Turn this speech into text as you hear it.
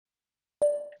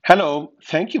Hello,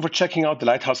 thank you for checking out the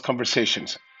Lighthouse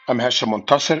Conversations. I'm Hesham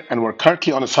Montasser, and we're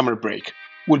currently on a summer break.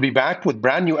 We'll be back with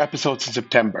brand new episodes in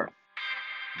September.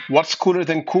 What's cooler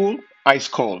than cool? Ice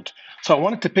cold. So I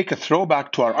wanted to pick a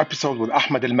throwback to our episode with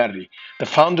Ahmad Al Marri, the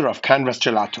founder of Canvas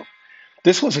Gelato.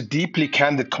 This was a deeply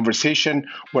candid conversation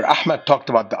where Ahmad talked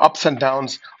about the ups and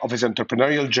downs of his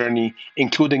entrepreneurial journey,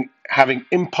 including having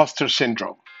imposter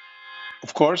syndrome.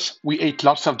 Of course, we ate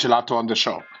lots of gelato on the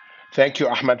show. Thank you,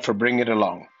 Ahmed, for bringing it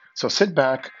along. So sit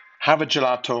back, have a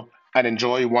gelato, and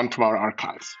enjoy one from our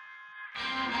archives.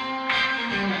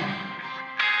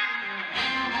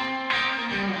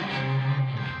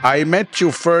 I met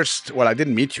you first. Well, I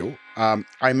didn't meet you.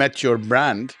 I met your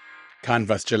brand,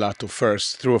 Canvas Gelato,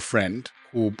 first through a friend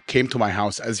who came to my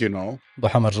house, as you know.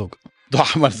 ضحى مرزوق.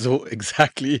 Doha Marzu,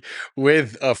 exactly,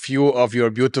 with a few of your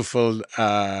beautiful.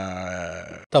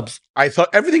 Tubs. I thought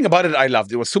everything about it I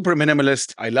loved. It was super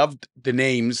minimalist. I loved the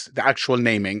names, the actual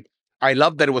naming. I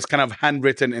loved that it was kind of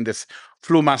handwritten in this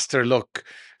Flowmaster look.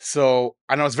 So,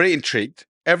 and I was very intrigued.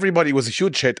 Everybody was a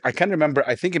huge hit. I can't remember.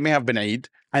 I think it may have been Eid.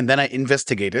 And then I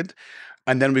investigated,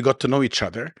 and then we got to know each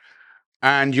other.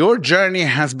 And your journey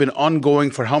has been ongoing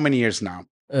for how many years now?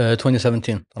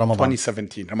 2017 Ramadan.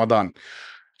 2017, Ramadan.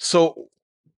 So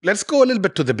let's go a little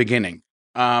bit to the beginning.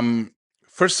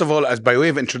 First of all, as by way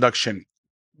of introduction,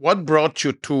 what brought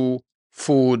you to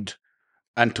food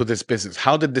and to this business?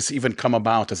 How did this even come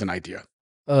about as an idea?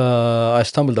 I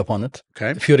stumbled upon it.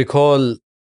 Okay. If you recall,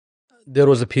 there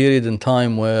was a period in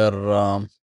time where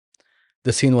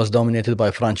the scene was dominated by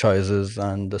franchises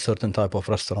and a certain type of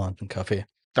restaurant and cafe.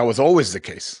 That was always the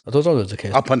case. That was always the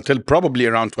case. Up until probably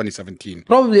around 2017.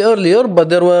 Probably earlier, but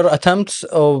there were attempts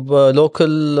of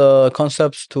local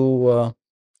concepts to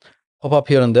pop up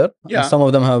here and there. Yeah. And some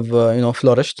of them have,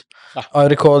 flourished. Ah. I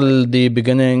recall the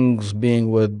beginnings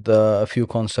being with a few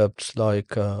concepts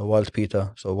like Wild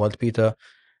Pita. So Wild Pita,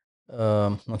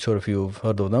 not sure if you've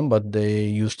heard of them, but they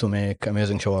used to make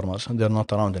amazing shawarmas. They're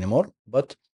not around anymore.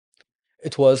 But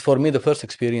it was, for me, the first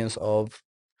experience of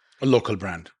A local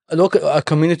brand. a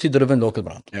community-driven local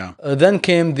brand. Yeah. Then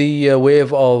came the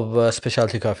wave of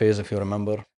specialty cafes, if you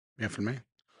remember. Yeah, for me.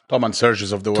 Tom and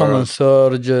Surges of the Tom and world.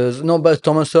 Surge's. No, but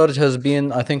Tom and Surge has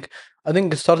been, I think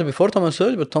it started before Tom and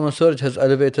Surge, but Tom and Surge has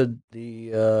elevated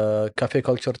the cafe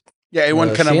culture. Yeah, it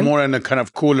went kind of scene. more in a kind of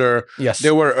cooler. Yes.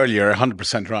 They were earlier,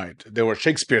 100% right. They were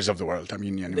Shakespeare's of the world. I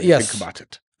mean, Yes. think about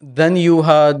it. Then you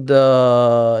had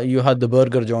the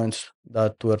burger joints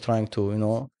that were trying to,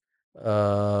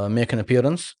 make an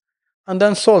appearance. And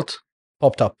then Salt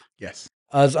popped up Yes.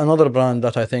 as another brand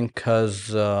that I think has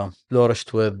flourished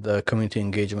with community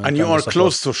engagement. And you the are support.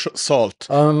 close to Salt.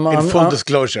 Um, In I'm- full I'm-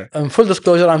 disclosure. In full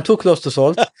disclosure, I'm too close to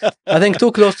Salt. I think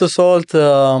too close to Salt,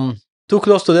 too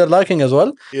close to their liking as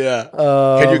well. Yeah.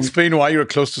 Can you Um, explain why you're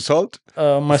close to Salt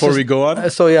my before sis- we go on?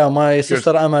 So yeah, my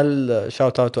sister Amal,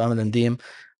 shout out to Amal and Deem,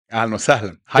 Ahlan wa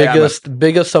sahlan. Hi, Ahmed.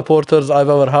 biggest supporters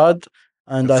I've ever had,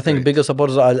 and That's I think great. biggest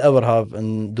supporters I'll ever have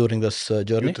during this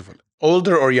journey. Beautiful.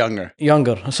 Older or younger?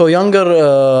 Younger, so younger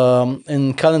in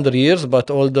calendar years, but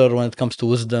older when it comes to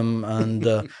wisdom and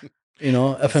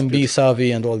F&B beautiful. savvy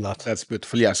and all that. That's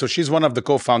beautiful. Yeah. So she's one of the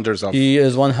co-founders of He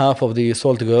is one half of the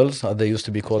Salt Girls, as they used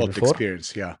to be called Salt before. Experience.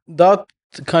 Yeah. That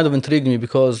kind of intrigued me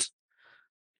because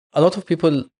a lot of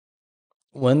people,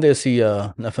 when they see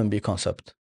an F&B concept,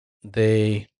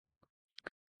 they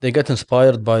get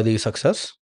inspired by the success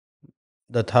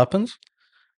that happens.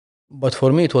 But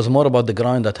for me, it was more about the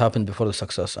grind that happened before the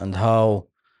success and how,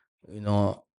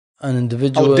 an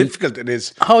individual... How difficult it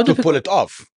is How to difficult- pull it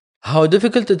off. how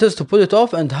difficult it is to pull it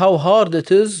off and how hard it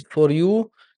is for you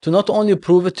to not only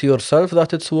prove it to yourself that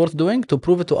it's worth doing, to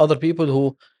prove it to other people who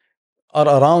are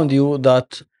around you that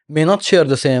may not share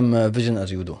the same vision as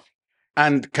you do.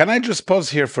 And can I just pause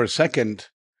here for a second?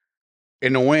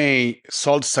 In a way,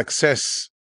 Salt's success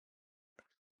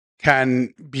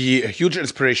can be a huge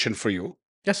inspiration for you,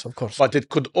 Yes, of course. but it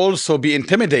could also be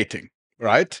intimidating,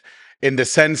 right? In the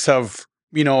sense of,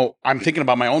 I'm thinking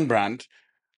about my own brand,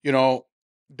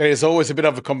 there is always a bit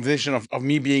of a combination of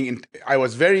me being, I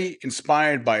was very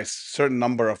inspired by a certain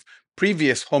number of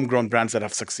previous homegrown brands that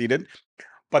have succeeded,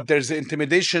 but there's the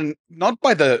intimidation, not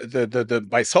by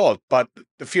by Salt, but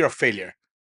the fear of failure.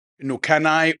 Can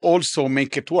I also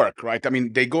make it work, right? I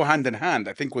mean, they go hand in hand,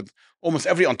 I think, with almost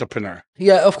every entrepreneur.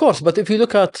 Yeah, of course. But if you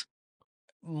look at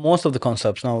most of the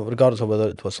concepts now, regardless of whether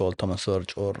it was Salt, Thomas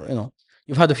Surge, or,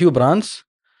 you've had a few brands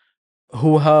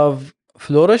who have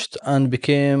flourished and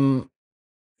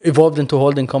evolved into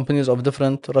holding companies of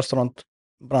different restaurant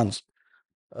brands.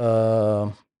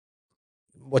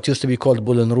 What used to be called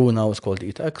Bull and Roo now is called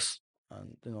EatX.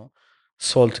 And,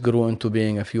 Salt grew into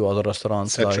being a few other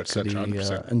restaurants, Cetera, like cetera, the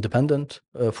 100%. independent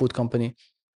food company.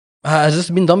 Has this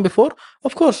been done before?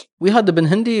 Of course. We had the Ben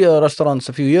Hindi restaurants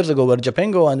a few years ago where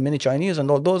Japango and many Chinese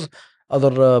and all those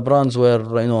other brands were,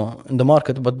 in the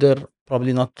market, but they're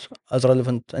probably not as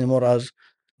relevant anymore as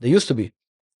they used to be.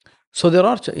 So there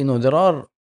are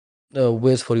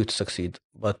ways for you to succeed,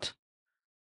 but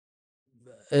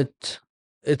it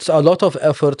it's a lot of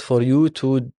effort for you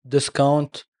to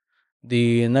discount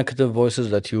the negative voices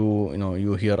that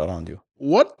you hear around you.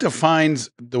 What defines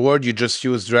the word you just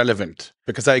used, relevant?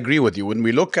 Because I agree with you. When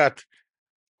we look at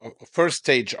a first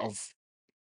stage of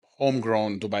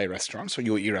homegrown Dubai restaurants or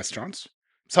UAE restaurants,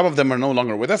 some of them are no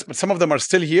longer with us, but some of them are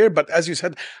still here, but as you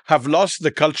said, have lost the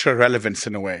cultural relevance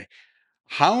in a way.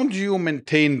 How do you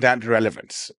maintain that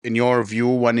relevance in your view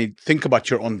when you think about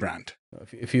your own brand?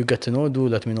 If you get to know, do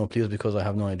let me know, please, because I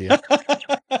have no idea.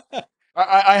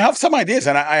 I have some ideas,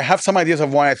 and I have some ideas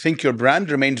of why I think your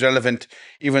brand remains relevant,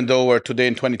 even though we're today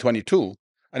in 2022,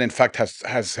 and in fact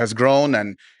has grown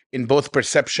and in both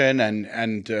perception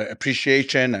and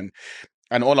appreciation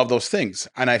and all of those things.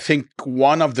 And I think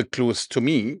one of the clues to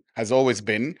me has always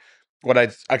been what I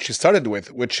actually started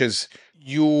with, which is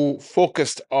you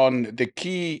focused on the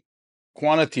key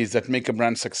quantities that make a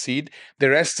brand succeed. The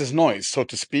rest is noise, so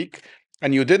to speak.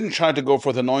 And you didn't try to go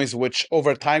for the noise, which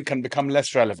over time can become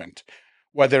less relevant,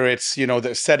 whether it's the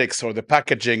aesthetics or the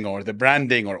packaging or the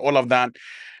branding or all of that.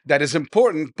 That is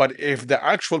important, but if the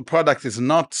actual product is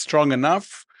not strong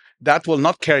enough, that will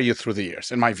not carry you through the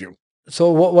years, in my view.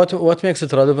 So what makes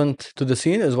it relevant to the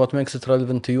scene is what makes it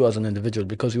relevant to you as an individual,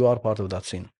 because you are part of that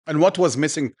scene. And what was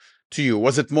missing to you?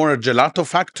 Was it more a gelato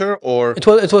factor or? It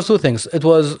was two things. It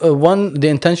was one, the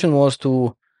intention was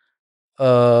to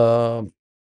uh,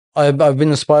 I've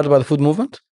been inspired by the food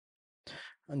movement,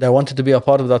 and I wanted to be a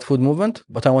part of that food movement,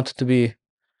 but I wanted to be,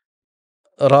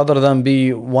 rather than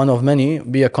be one of many,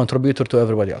 be a contributor to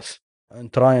everybody else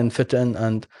and try and fit in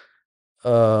and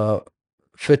uh,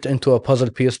 fit into a puzzle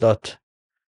piece that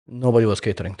nobody was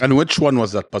catering to. And which one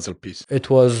was that puzzle piece? It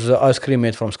was ice cream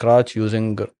made from scratch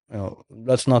using,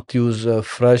 let's not use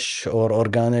fresh or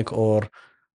organic or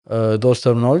those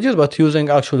terminologies, but using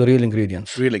actual real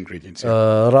ingredients. Real ingredients,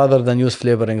 yeah. Rather than use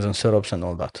flavorings and syrups and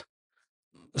all that.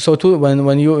 So too,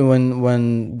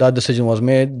 when that decision was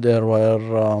made, there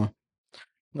were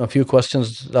a few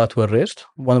questions that were raised.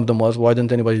 One of them was, why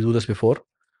didn't anybody do this before?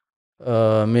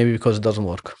 Maybe because it doesn't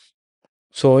work.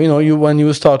 So when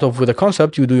you start off with a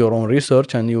concept, you do your own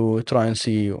research and you try and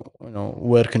see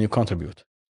where can you contribute.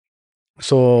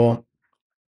 So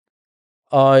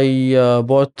I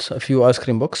bought a few ice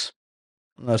cream books.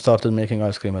 I started making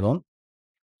ice cream alone.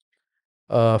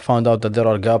 Found out that there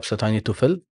are gaps that I need to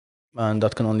fill, and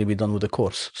that can only be done with a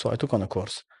course. So I took on a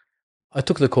course. I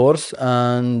took the course,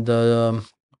 and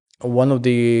one of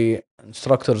the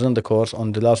instructors in the course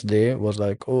on the last day was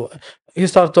like, oh, he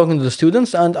started talking to the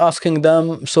students and asking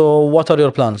them, so what are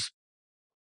your plans?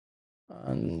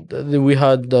 And we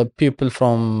had people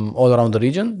from all around the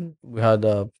region. We had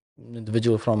an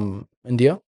individual from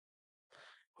India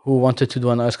who wanted to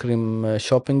do an ice cream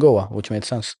shop in Goa, which made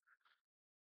sense.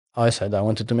 I said I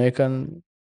wanted to make a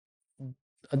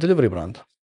delivery brand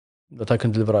that I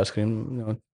can deliver ice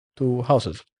cream to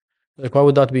houses. Like, why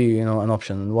would that be an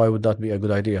option? Why would that be a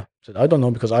good idea? I said, I don't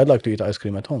know, because I'd like to eat ice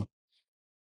cream at home.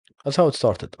 That's how it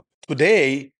started.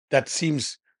 Today, that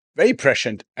seems very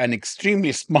prescient and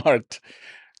extremely smart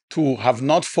to have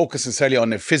not focused necessarily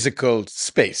on a physical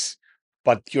space.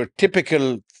 But your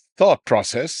typical thought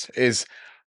process is,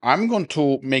 I'm going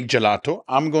to make gelato.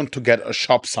 I'm going to get a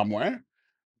shop somewhere,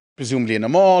 presumably in a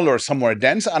mall or somewhere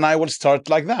dense, and I will start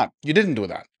like that. You didn't do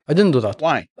that. I didn't do that.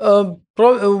 Why?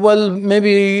 Well,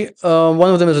 maybe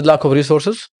one of them is lack of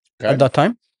resources Okay. at that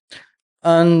time.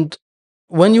 And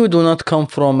when you do not come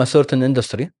from a certain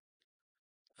industry,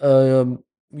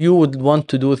 you would want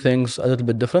to do things a little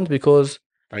bit different, because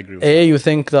I agree with that. you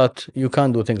think that you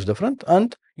can do things different,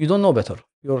 and you don't know better.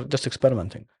 You're just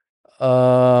experimenting.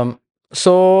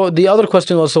 So the other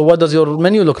question was, so what does your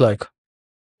menu look like?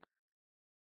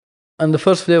 And the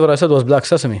first flavor I said was black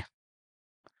sesame.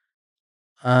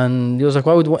 And he was like,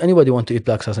 why would anybody want to eat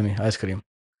black sesame ice cream?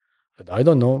 I said, I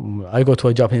don't know. I go to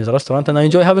a Japanese restaurant and I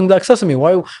enjoy having black sesame.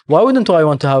 Why wouldn't I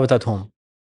want to have it at home?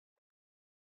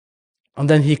 And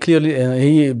then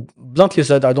he bluntly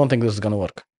said, I don't think this is going to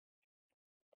work.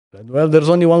 I said, well, there's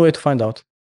only one way to find out.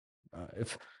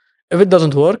 If it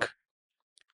doesn't work,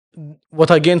 what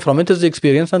I gain from it is the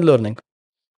experience and learning.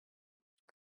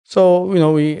 So,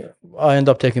 I end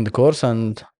up taking the course,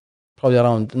 and probably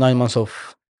around 9 months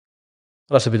of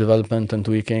recipe development and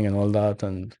tweaking and all that.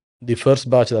 And the first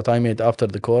batch that I made after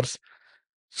the course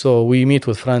So we meet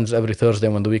with friends every Thursday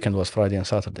when the weekend was Friday and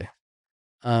Saturday.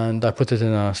 And I put it in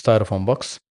a styrofoam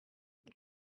box.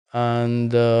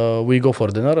 And we go for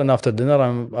dinner. And after dinner,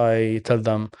 I tell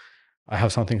them, I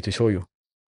have something to show you.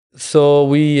 So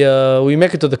we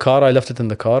make it to the car. I left it in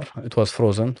the car. It was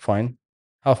frozen, fine.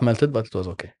 Half melted, but it was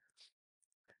okay.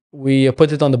 We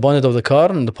put it on the bonnet of the car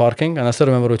in the parking. And I still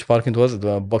remember which parking it was,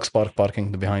 the box park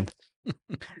parking behind.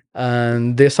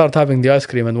 And they start having the ice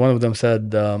cream. And one of them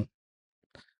said,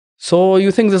 so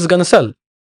you think this is going to sell?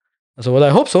 I said, well, I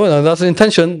hope so. That's the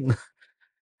intention.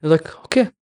 He's like, okay,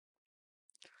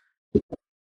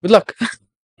 good luck.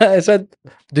 I said,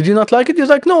 did you not like it? He's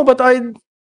like, no, but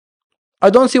I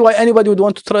don't see why anybody would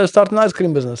want to try to start an ice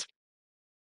cream business.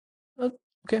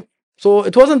 Okay. So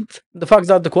it wasn't the fact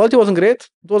that the quality wasn't great.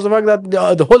 It was the fact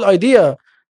that the whole idea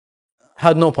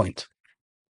had no point.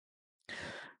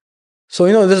 So,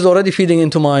 this is already feeding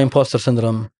into my imposter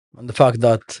syndrome. And the fact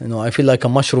that, I feel like a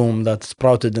mushroom that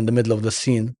sprouted in the middle of the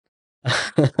scene.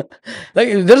 Like,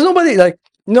 there's nobody, like,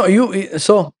 no,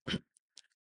 so,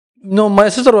 my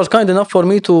sister was kind enough for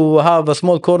me to have a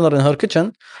small corner in her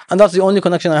kitchen. And that's the only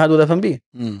connection I had with F&B.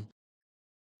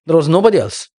 There was nobody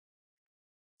else.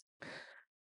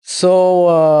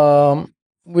 So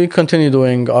we continue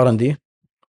doing R&D,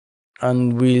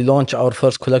 and we launch our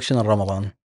first collection in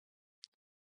Ramadan.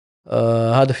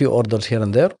 Had a few orders here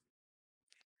and there,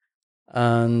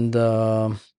 and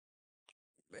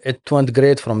it went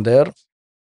great from there.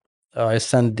 I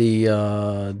sent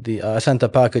I sent a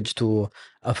package to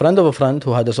a friend of a friend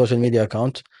who had a social media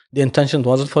account. The intention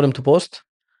wasn't for him to post.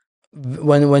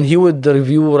 When he would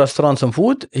review restaurants and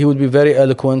food, he would be very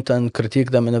eloquent and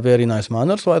critique them in a very nice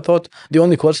manner. So I thought the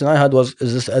only question I had was,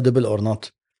 is this edible or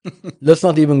not? Let's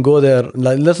not even go there.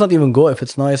 Like, let's not even go if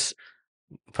it's nice,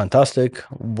 fantastic.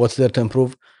 What's there to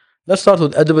improve? Let's start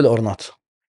with edible or not.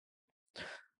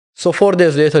 So 4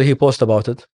 days later, he posted about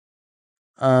it.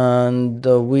 And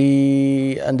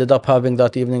we ended up having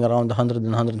that evening around 100 and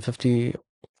 150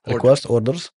 request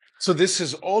orders. So this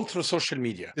is all through social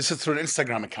media. This is through an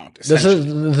Instagram account. This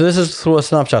is through a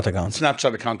Snapchat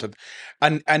account.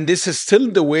 And this is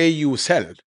still the way you sell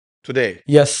today.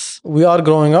 Yes, we are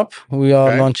growing up. We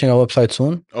are launching our website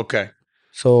soon. Okay.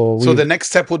 So the next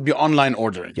step would be online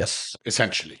ordering. Yes.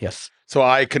 Essentially. Yes. So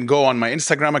I can go on my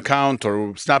Instagram account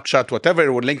or Snapchat, whatever,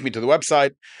 it would link me to the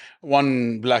website.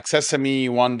 One Black Sesame,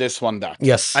 one this, one that.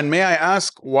 Yes. And may I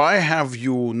ask, why have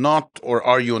you not, or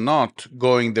are you not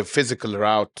going the physical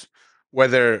route,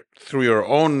 whether through your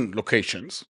own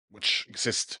locations, which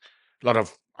exist, a lot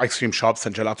of ice cream shops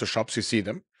and gelato shops, you see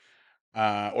them,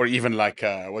 or even like,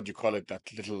 what do you call it, that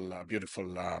little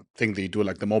beautiful thing they do,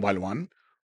 like the mobile one,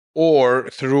 or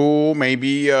through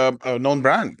maybe a known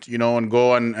brand, and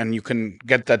go and you can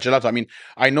get that gelato. I mean,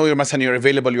 I know you're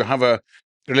available, you have a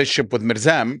relationship with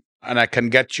Mirzam, and I can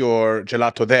get your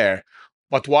gelato there.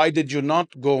 But why did you not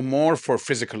go more for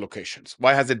physical locations?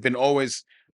 Why has it been always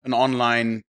an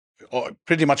online, or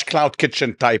pretty much cloud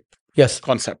kitchen type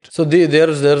concept? So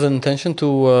there's an intention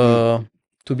to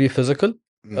be physical.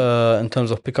 In terms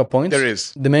of pickup points, there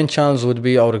is. The main challenge would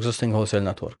be our existing wholesale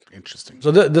network. Interesting.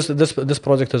 So this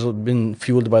project has been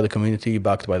fueled by the community,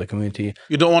 backed by the community.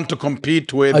 You don't want to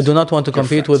compete with. I do not want to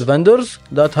compete with vendors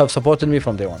that have supported me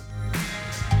from day one.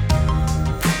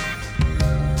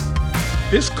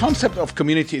 This concept of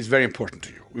community is very important to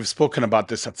you. We've spoken about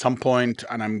this at some point,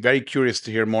 and I'm very curious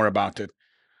to hear more about it.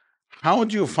 How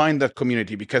do you find that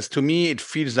community? Because to me, it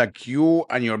feels like you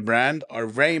and your brand are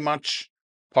very much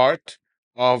part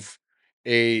of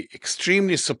a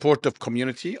extremely supportive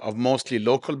community of mostly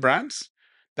local brands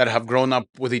that have grown up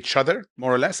with each other,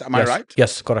 more or less. Am I right?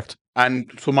 Yes, correct.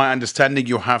 And to my understanding,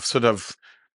 you have sort of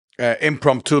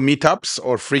impromptu meetups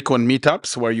or frequent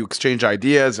meetups where you exchange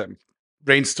ideas and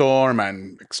brainstorm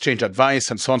and exchange advice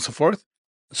and so on and so forth.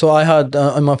 So I had,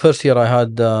 in my first year, I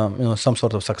had some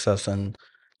sort of success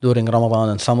during Ramadan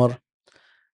and summer.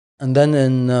 And then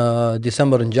in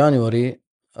December and January,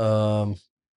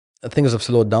 things have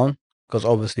slowed down because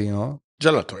obviously,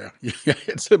 gelato, yeah.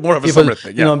 It's more of a summer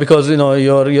thing, yeah. Because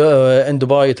you're in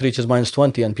Dubai, it reaches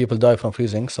 -20 and people die from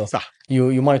freezing. So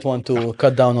you might want to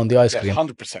cut down on the ice cream.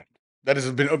 100%. That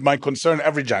has been my concern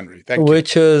every January. Thank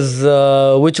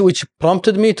you. Which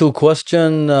prompted me to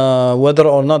question whether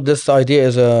or not this idea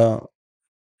is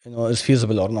is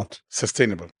feasible or not.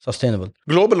 Sustainable.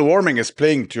 Global warming is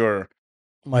playing to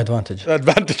my advantage.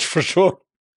 Advantage for sure.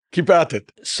 Keep at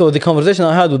it. So the conversation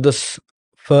I had with this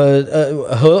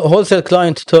wholesale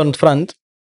client turned friend,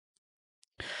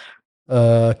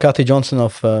 Kathy Johnson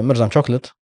of Mirzam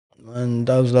Chocolate, and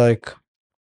I was like,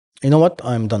 you know what?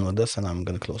 I'm done with this, and I'm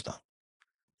going to close down.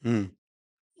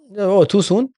 Oh, too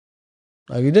soon?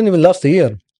 You didn't even last a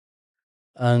year.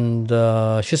 And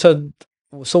she said,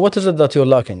 so what is it that you're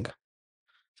lacking? I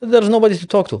said, there's nobody to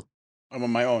talk to. I'm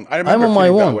on my own. I I'm remember on my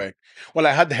feeling that own. way. Well,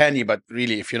 I had Hani, but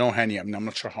really, if you know Hani, I mean, I'm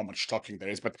not sure how much talking there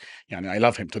is, but yeah, I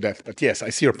love him to death. But yes, I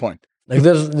see your point. Like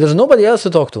there's nobody else to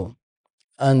talk to.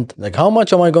 And like, how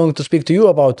much am I going to speak to you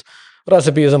about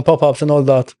recipes and pop-ups and all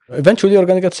that? Eventually, you're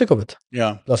going to get sick of it.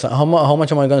 Yeah. Plus, how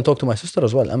much am I going to talk to my sister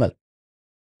as well, Amal?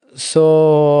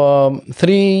 So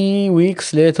 3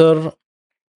 weeks later,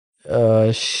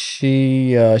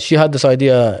 she had this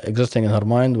idea existing in her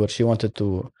mind where she wanted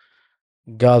to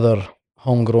gather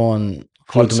homegrown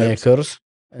food Concept. makers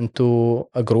into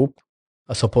a group,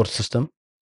 a support system.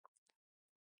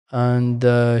 And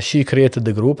she created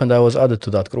the group, and I was added to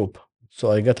that group.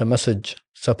 So I get a message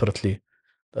separately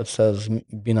that says,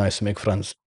 be nice, make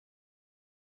friends.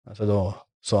 I said, oh,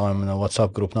 so I'm in a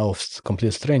WhatsApp group now of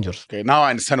complete strangers. Okay, now I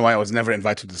understand why I was never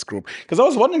invited to this group. Because I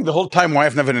was wondering the whole time why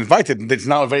I've never been invited, and it's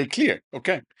now very clear.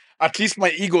 Okay. At least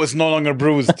my ego is no longer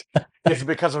bruised. It's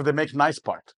because of the make nice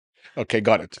part. Okay,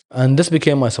 got it. And this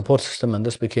became my support system, and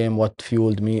this became what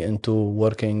fueled me into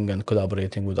working and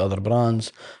collaborating with other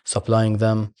brands, supplying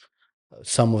them.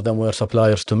 Some of them were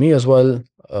suppliers to me as well.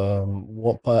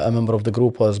 A member of the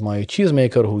group was my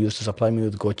cheesemaker who used to supply me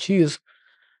with goat cheese.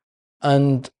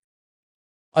 And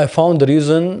I found the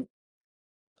reason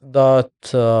that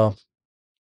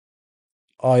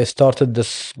I started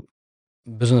this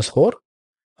business for.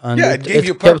 And Yeah, it gave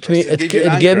you kept me. purpose. It gave you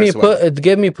an It gave anchor me. as well. It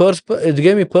gave me It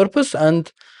gave me purpose,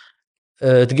 and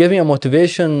it gave me a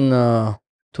motivation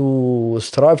to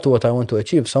strive to what I want to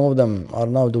achieve. Some of them are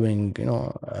now doing,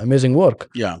 amazing work.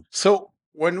 Yeah. So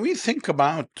when we think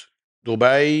about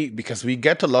Dubai, because we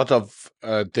get a lot of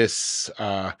this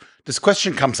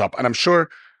question comes up, and I'm sure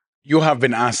you have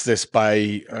been asked this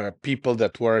by people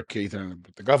that work either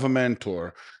with the government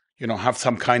or have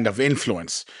some kind of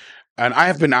influence. And I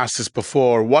have been asked this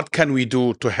before: what can we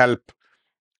do to help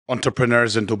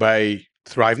entrepreneurs in Dubai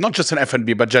thrive, not just in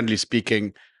F&B, but generally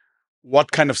speaking?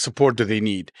 What kind of support do they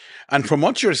need? And from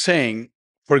what you're saying,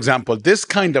 for example, this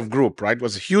kind of group, right,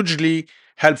 was hugely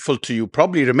helpful to you,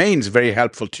 probably remains very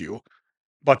helpful to you,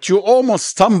 but you almost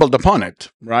stumbled upon it,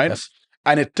 right? Yes.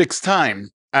 And it takes time.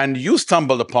 And you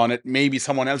stumbled upon it, maybe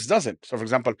someone else doesn't. So, for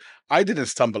example, I didn't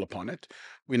stumble upon it.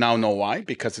 We now know why,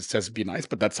 because it says be nice,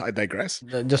 but I digress.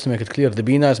 Just to make it clear, the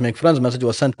be nice, make friends message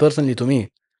was sent personally to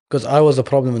me because I was the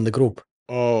problem in the group.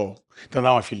 Oh, so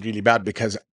now I feel really bad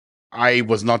because I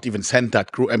was not even sent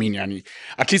that group. I mean,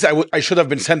 at least I should have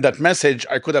been sent that message.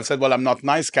 I could have said, "Well, I'm not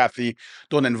nice, Kathy.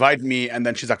 Don't invite me." And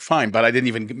then she's like, "Fine," but I didn't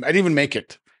even make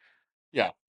it. Yeah,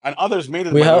 and others made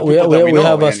it. We by the have way, people that we know,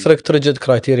 have a and- strict, rigid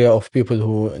criteria of people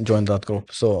who joined that group.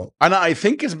 So, And I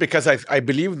think it's because I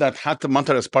believe that Hatem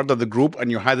Matar is part of the group, and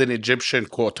you had an Egyptian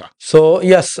quota. so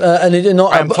yes, and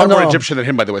I am far more Egyptian than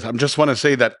him, by the way. I just want to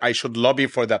say that I should lobby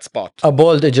for that spot. a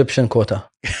bold Egyptian quota.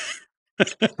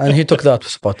 And he took that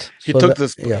spot. He took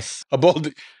this. Yes. A bold.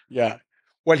 Yeah.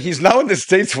 Well, he's now in the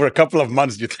States for a couple of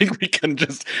months. Do you think we can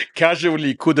just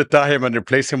casually coup d'etat him and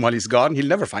replace him while he's gone? He'll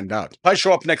never find out. I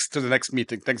show up next to the next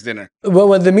meeting, next dinner.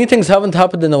 Well, the meetings haven't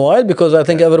happened in a while because I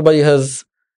think everybody has,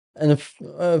 in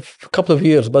a couple of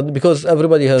years, but because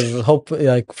everybody has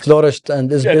flourished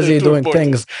and is busy doing important.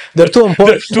 things, they're too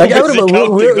important. They're too busy counting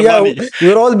the money.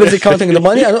 We're all busy counting the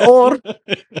money, or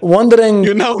wondering.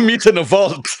 You now meet in a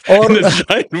vault, in a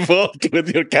giant vault with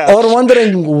your cash, or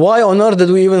wondering why on earth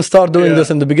did we even start doing this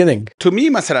in the beginning? To me,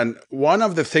 Masalan, one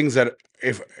of the things that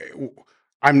if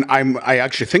I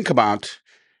actually think about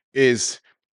is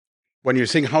when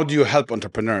you're saying how do you help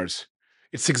entrepreneurs,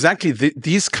 it's exactly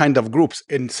these kind of groups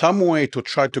in some way to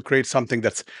try to create something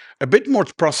that's a bit more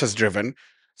process driven,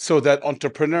 so that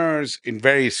entrepreneurs in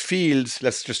various fields,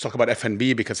 let's just talk about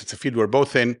F&B because it's a field we're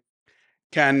both in,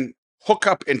 can hook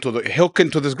into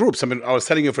these groups. I mean, I was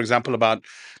telling you, for example, about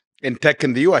in tech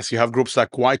in the US, you have groups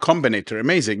like Y Combinator,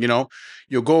 amazing.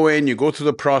 You go in, you go through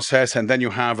the process, and then you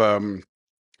have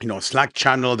Slack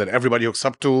channel that everybody hooks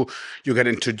up to. You get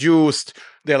introduced.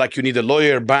 They're like, you need a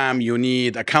lawyer, bam. You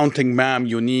need accounting, bam.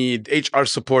 You need HR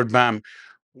support, bam.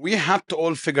 We had to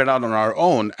all figure it out on our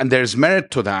own, and there's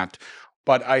merit to that.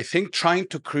 But I think trying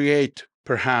to create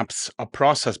perhaps a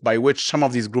process by which some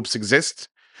of these groups exist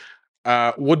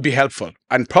would be helpful,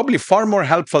 and probably far more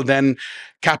helpful than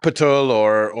capital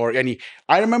or any.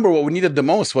 I remember what we needed the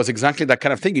most was exactly that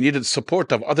kind of thing. You needed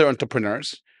support of other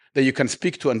entrepreneurs that you can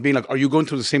speak to and be like, are you going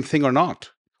through the same thing or not?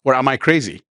 Or am I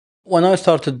crazy? When I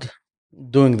started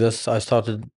doing this, I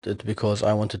started it because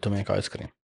I wanted to make ice cream.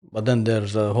 But then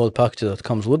there's a whole package that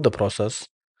comes with the process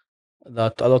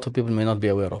that a lot of people may not be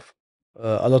aware of.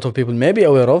 A lot of people may be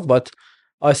aware of, but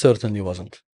I certainly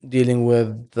wasn't. dealing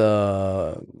with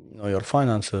your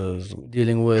finances,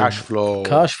 dealing with cash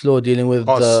flow, dealing with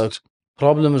cost,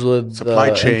 problems with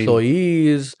supply chain.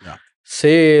 employees, Yeah.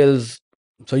 sales.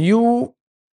 So you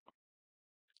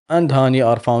and Hani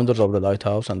are founders of the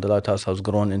Lighthouse, and the Lighthouse has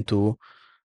grown into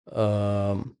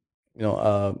a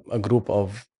group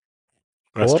of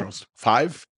Restaurants.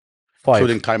 Five, five,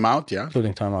 including timeout. Yeah.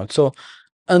 including timeout. So,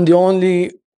 and the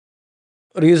only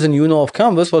reason you know of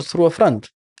Canvas was through a friend,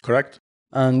 Correct.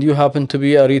 and you happen to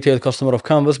be a retail customer of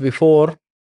Canvas before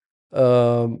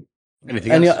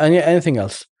anything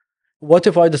else. What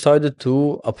if I decided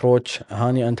to approach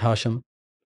Hani and Hashim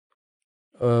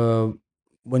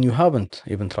when you haven't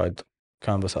even tried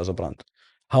Canvas as a brand?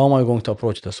 How am I going to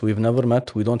approach this? We've never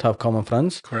met. We don't have common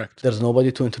friends. Correct. There's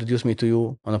nobody to introduce me to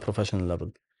you on a professional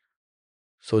level.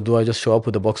 So do I just show up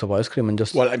with a box of ice cream and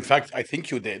just... Well, in fact, I think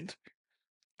you did.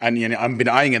 And I've been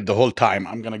eyeing it the whole time.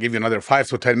 I'm going to give you another 5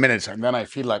 to 10 minutes. And then I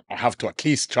feel like I have to at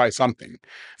least try something.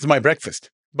 It's my breakfast.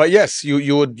 But yes,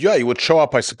 you would show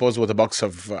up, I suppose, with a box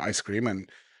of ice cream and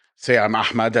say, I'm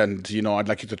Ahmad and, I'd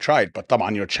like you to try it. But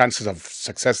طبعا, your chances of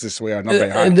success this way are not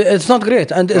very high. It's not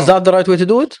great. And is that the right way to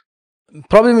do it?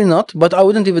 Probably not. But I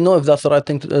wouldn't even know if that's the right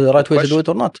thing, the right way to do it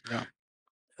or not.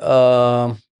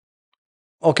 Yeah.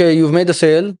 Okay, you've made a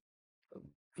sale.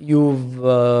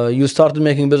 You started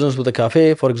making business with a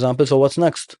cafe, for example. So what's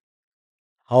next?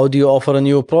 How do you offer a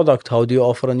new product? How do you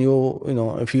offer a new,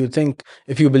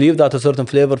 if you believe that a certain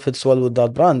flavor fits well with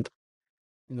that brand,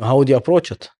 how would you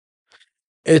approach it?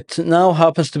 It now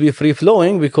happens to be free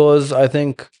flowing because I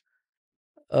think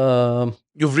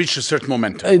you've reached a certain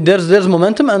momentum. There's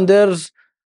momentum, and there's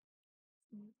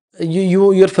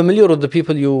you're familiar with the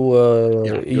people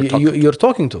you're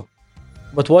talking to.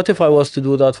 But what if I was to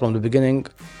do that from the beginning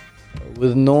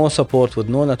with no support, with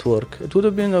no network? It would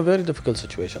have been a very difficult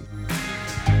situation.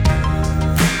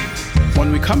 When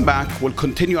we come back, we'll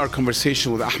continue our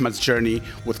conversation with Ahmad's journey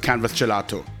with Canvas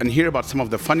Gelato and hear about some of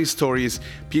the funny stories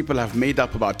people have made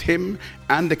up about him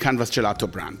and the Canvas Gelato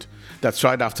brand. That's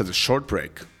right after the short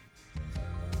break.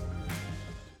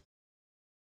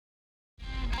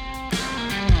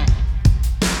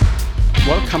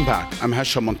 Welcome back. I'm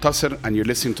Hasham Montasser, and you're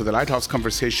listening to the Lighthouse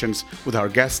Conversations with our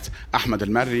guest, Ahmad Al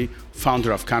Marri,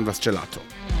 founder of Canvas Gelato.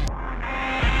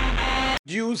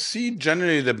 Do you see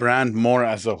generally the brand more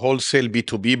as a wholesale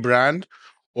B2B brand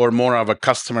or more of a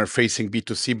customer-facing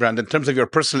B2C brand in terms of your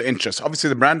personal interests? Obviously,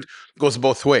 the brand goes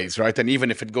both ways, right? And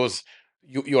even if it goes,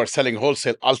 you are selling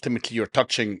wholesale, ultimately you're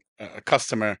touching a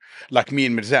customer like me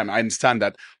and Mirzam. I understand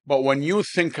that. But when you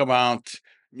think about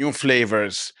new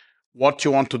flavors, what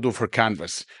you want to do for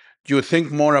Canvas, do you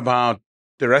think more about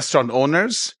the restaurant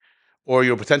owners or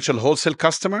your potential wholesale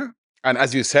customer? And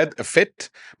as you said, a fit.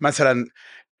 مثلا,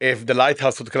 if the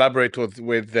Lighthouse would collaborate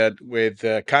with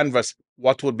Canvas,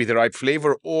 what would be the right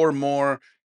flavor? Or more,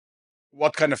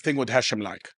 what kind of thing would Hashim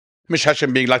like? Mish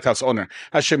Hashim being Lighthouse owner,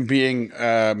 Hashim being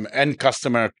end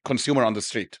customer, consumer on the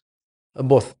street.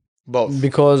 Both.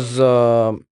 Because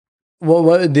the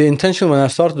intention when I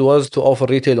started was to offer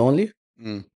retail only.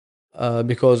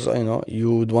 Because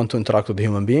you would want to interact with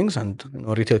human beings, and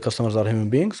retail customers are human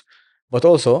beings, but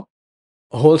also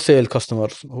wholesale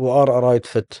customers who are a right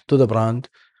fit to the brand,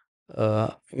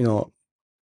 have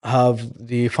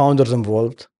the founders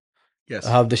involved, yes,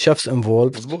 have the chefs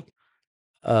involved,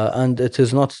 and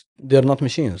they're not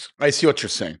machines. I see what you're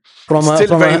saying.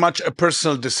 Still very much a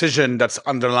personal decision that's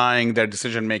underlying their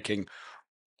decision making,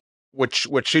 which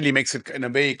really makes it in a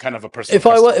way kind of a personal.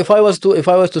 If I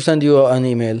was to send you an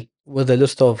email with a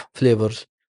list of flavors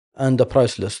and a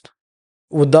price list,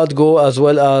 would that go as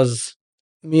well as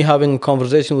me having a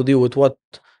conversation with you with what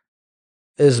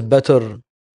is better,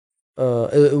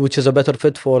 which is a better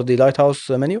fit for the Lighthouse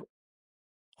menu?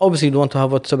 Obviously, you'd want to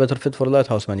have what's a better fit for the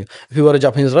Lighthouse menu. If you were a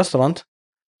Japanese restaurant,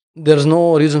 there's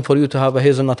no reason for you to have a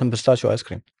hazelnut and pistachio ice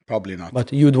cream. Probably not.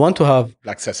 But you'd want to have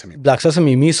black sesame,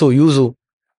 miso, yuzu,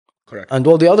 correct, and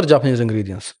all the other Japanese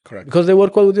ingredients, correct, because they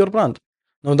work well with your brand.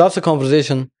 Now, that's a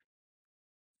conversation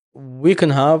we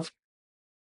can have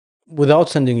without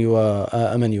sending you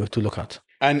a menu to look at.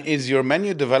 And is your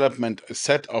menu development a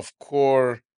set of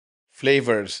core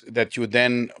flavors that you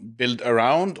then build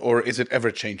around, or is it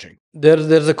ever changing?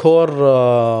 There's a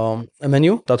core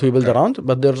menu that we build around,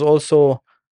 but there's also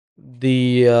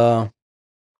the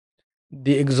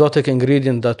exotic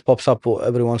ingredient that pops up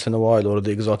every once in a while, or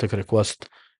the exotic request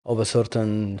of a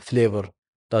certain flavor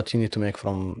that you need to make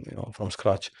from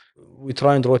scratch. We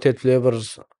try and rotate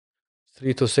flavors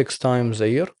 3 to 6 times a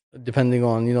year. depending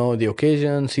on the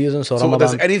occasion, season. So So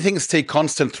does Ramadan. anything stay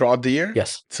constant throughout the year?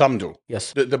 Yes, Some do.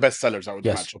 yes. The best sellers, I would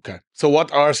Yes. imagine. Okay. So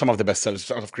what are some of the best sellers,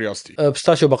 out of curiosity?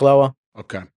 Pistachio baklava,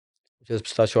 Okay. which is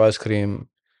pistachio ice cream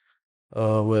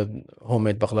with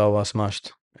homemade baklava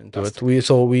smashed into Fantastic.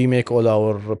 it. We make all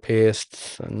our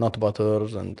pastes and nut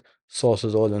butters and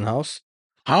sauces all in house.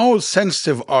 How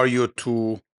sensitive are you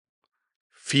to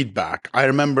feedback? I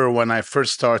remember when I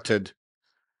first started,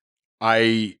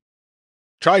 I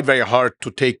tried very hard to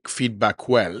take feedback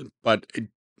well, but it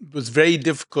was very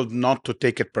difficult not to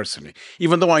take it personally.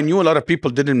 Even though I knew a lot of people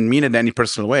didn't mean it in any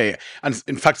personal way. And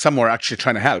in fact, some were actually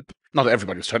trying to help. Not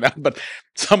everybody was trying to help, but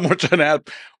some were trying to help.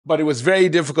 But it was very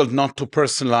difficult not to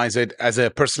personalize it as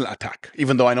a personal attack,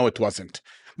 even though I know it wasn't.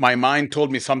 My mind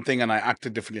told me something and I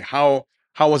acted differently. How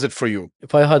was it for you?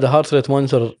 If I had a heart rate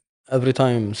monitor, every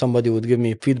time somebody would give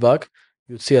me feedback,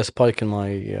 you'd see a spike in my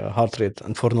heart rate,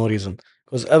 and for no reason.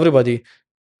 Because everybody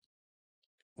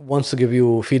wants to give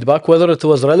you feedback, whether it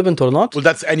was relevant or not. Well,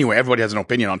 that's anyway. Everybody has an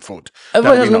opinion on food.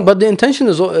 Everybody that we has, know. but the intention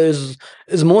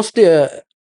is mostly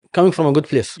coming from a good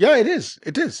place. Yeah, it is.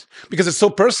 It is. Because it's so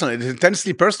personal. It's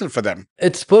intensely personal for them.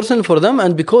 It's personal for them,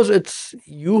 and because it's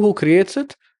you who creates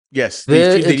it, Yes, There they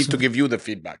feel they it's- need to give you the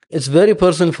feedback. it's very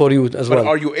personal for you as But well.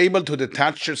 are you able to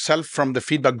detach yourself from the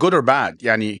feedback, good or bad?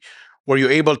 Yani, were you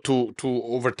able to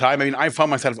over time? I mean, I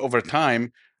found myself over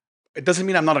time. It doesn't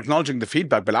mean I'm not acknowledging the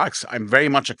feedback, relax. I'm very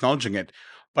much acknowledging it,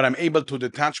 but I'm able to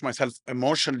detach myself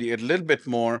emotionally a little bit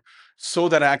more so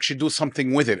that I actually do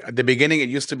something with it. At the beginning, it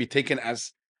used to be taken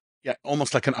as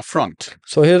almost like an affront.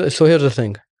 So here's the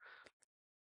thing.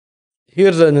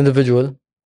 Here's an individual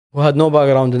who had no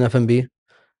background in F&B,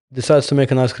 decides to make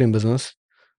an ice cream business,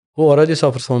 who already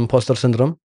suffers from imposter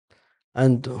syndrome,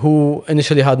 and who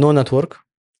initially had no network,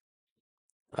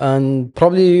 and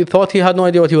probably thought he had no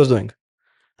idea what he was doing.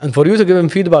 And for you to give him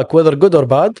feedback, whether good or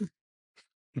bad,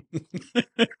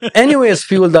 anyways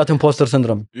fuel that imposter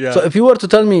syndrome. Yeah. So if you were to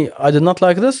tell me I did not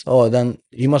like this, then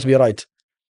he must be right.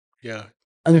 Yeah.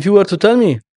 And if you were to tell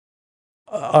me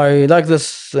I like this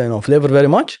flavor very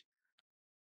much,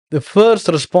 the first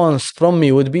response from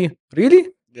me would be, really?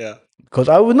 Yeah. Because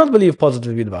I would not believe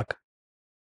positive feedback.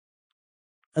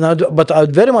 But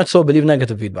I'd very much so believe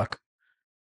negative feedback.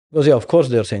 Because of course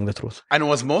they're saying the truth. And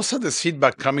was most of this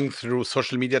feedback coming through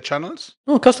social media channels?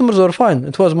 No, customers were fine.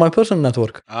 It was my personal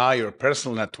network. Your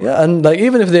personal network. Yeah, and like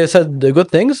even if they said the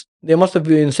good things, they must have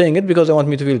been saying it because they want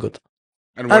me to feel good.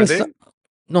 And were And they?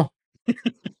 No.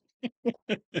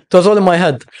 It was all in my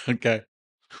head. Okay.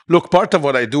 Look, part of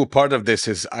what I do, part of this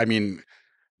is,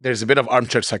 there's a bit of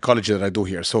armchair psychology that I do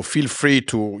here. So feel free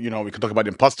to, we can talk about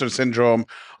imposter syndrome,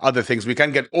 other things. We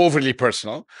can get overly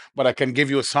personal, but I can give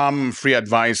you some free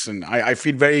advice. And I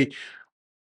feel very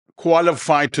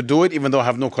qualified to do it, even though I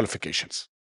have no qualifications.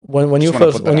 When you Just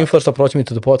wanna put that out. first approached me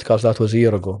to the podcast, that was a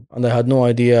year ago, and I had no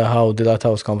idea how the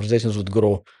Lighthouse conversations would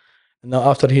grow. Now,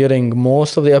 after hearing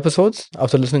most of the episodes,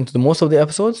 after listening to most of the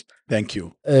episodes, Thank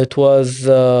you. it was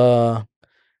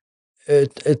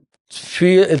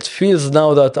it feels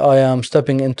now that I am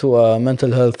stepping into a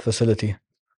mental health facility,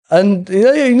 and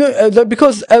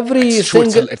because every It's true.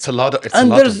 single It's a lot. It's a and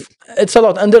lot there's of. it's a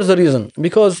lot, and there's a reason,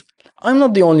 because I'm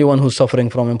not the only one who's suffering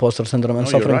from imposter syndrome and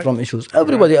No, you're suffering right. from issues.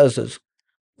 Everybody else is.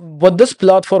 What this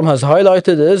platform has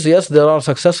highlighted is, yes, there are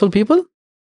successful people,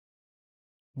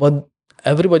 but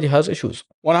everybody has issues.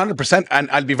 100%. And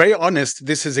I'll be very honest,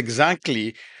 this is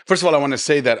exactly, first of all, I want to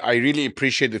say that I really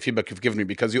appreciate the feedback you've given me,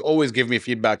 because you always give me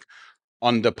feedback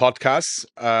on the podcasts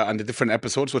and the different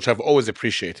episodes, which I've always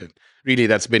appreciated. Really,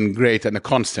 that's been great and a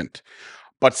constant.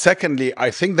 But secondly, I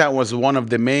think that was one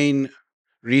of the main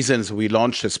reasons we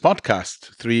launched this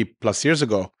podcast 3+ years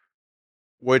ago,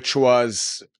 which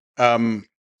was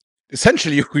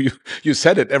essentially, you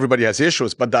said it, everybody has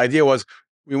issues, but the idea was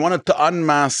we wanted to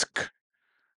unmask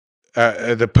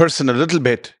the person a little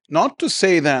bit, not to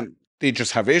say that they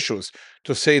just have issues,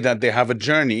 to say that they have a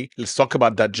journey. Let's talk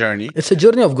about that journey. It's a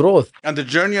journey of growth. And the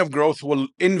journey of growth will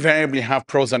invariably have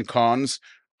pros and cons,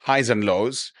 highs and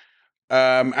lows.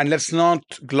 And let's not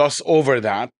gloss over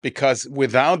that, because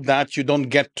without that, you don't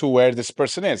get to where this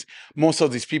person is. Most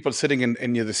of these people sitting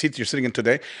in the seat you're sitting in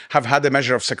today have had a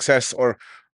measure of success, or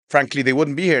frankly, they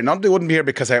wouldn't be here. Not they wouldn't be here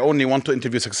because I only want to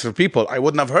interview successful people. I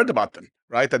wouldn't have heard about them,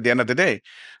 right? At the end of the day.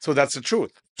 So that's the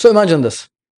truth. So imagine this.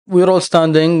 We're all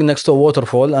standing next to a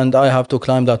waterfall, and I have to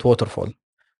climb that waterfall.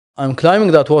 I'm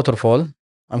climbing that waterfall.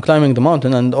 I'm climbing the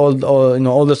mountain, and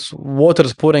all this water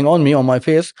is pouring on me, on my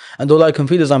face, and all I can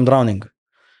feel is I'm drowning.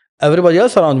 Everybody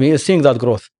else around me is seeing that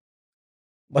growth,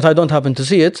 but I don't happen to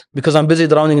see it because I'm busy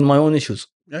drowning in my own issues.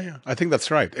 Yeah. I think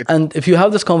that's right. And if you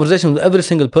have this conversation with every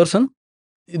single person,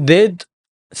 they'd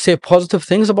say positive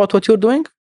things about what you're doing,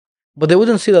 but they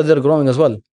wouldn't see that they're growing as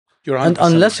well. You're And 100%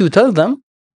 unless right. you tell them,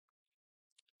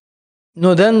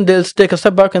 no, then they'll take a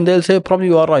step back and they'll say, probably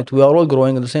you are right. We are all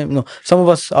growing at the same. Some of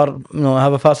us are,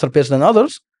 have a faster pace than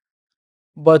others.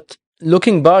 But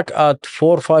looking back at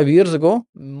 4 or 5 years ago,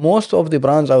 most of the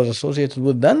brands I was associated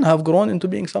with then have grown into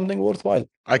being something worthwhile.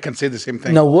 I can say the same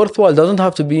thing. Now, worthwhile doesn't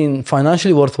have to be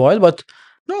financially worthwhile, but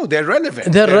no, they're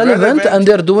relevant. They're relevant and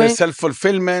they're doing there's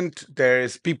self-fulfillment.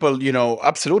 There's people,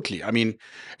 absolutely. I mean,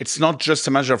 it's not just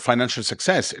a measure of financial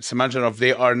success. It's a measure of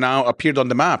they are now appeared on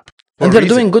the map. And they're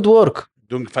doing good work.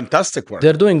 Doing fantastic work.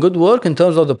 They're doing good work in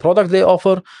terms of the product they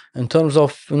offer, in terms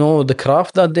of, the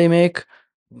craft that they make.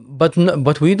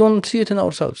 But we don't see it in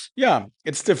ourselves. Yeah,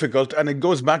 it's difficult. And it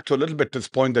goes back to a little bit this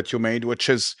point that you made, which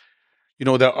is,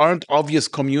 there aren't obvious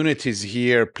communities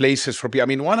here, places for people. I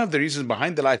mean, one of the reasons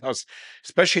behind the Lighthouse,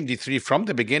 especially in D3 from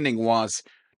the beginning, was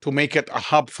to make it a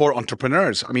hub for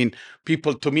entrepreneurs. I mean,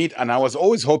 people to meet. And I was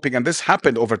always hoping, and this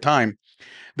happened over time,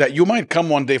 that you might come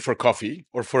one day for coffee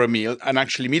or for a meal and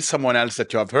actually meet someone else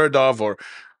that you have heard of or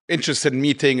interested in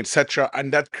meeting, etc.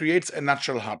 And that creates a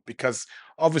natural hub because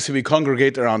obviously we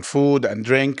congregate around food and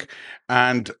drink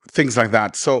and things like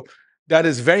that. So that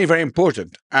is very, very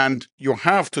important. And you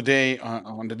have today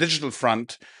on the digital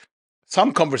front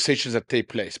some conversations that take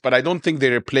place, but I don't think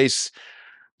they replace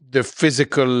the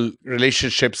physical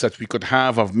relationships that we could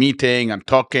have of meeting and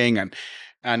talking and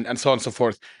so on and so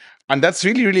forth. And that's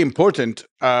really, really important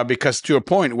because, to your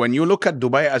point, when you look at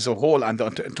Dubai as a whole and the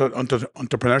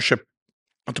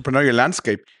entrepreneurial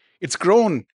landscape, it's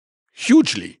grown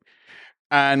hugely.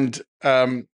 And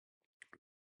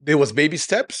there was baby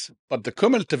steps, but the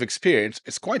cumulative experience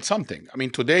is quite something. I mean,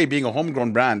 today, being a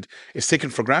homegrown brand is taken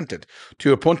for granted. To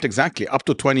your point, exactly, up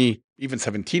to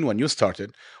 2017, when you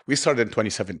started, we started in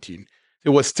 2017. It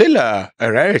was still a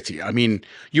rarity. I mean,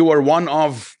 you were one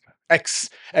of X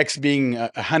being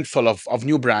a handful of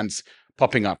new brands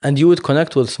popping up. And you would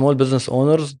connect with small business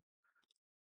owners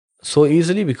so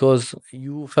easily because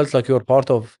you felt like you were part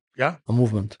of a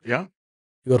movement. Yeah.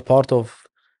 You were part of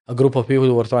a group of people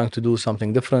who were trying to do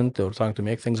something different. They were trying to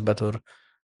make things better.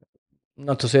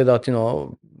 Not to say that,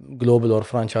 global or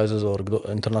franchises or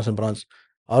international brands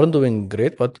aren't doing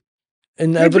great, but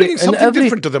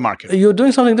different to the market. You're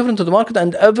doing something different to the market,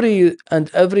 and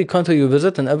every country you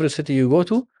visit and every city you go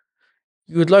to,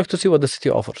 you would like to see what the city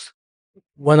offers.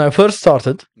 When I first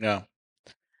started,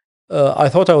 I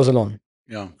thought I was alone.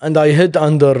 Yeah. And I hid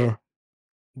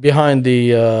behind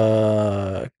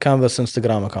the Canvas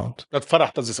Instagram account. But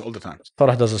Farah does this all the time.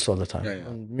 Farah does this all the time.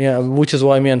 Yeah. Which is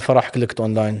why me and Farah clicked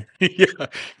online. Yeah,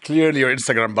 clearly your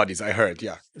Instagram buddies, I heard,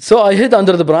 yeah. So I hid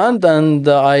under the brand and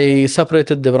I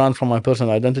separated the brand from my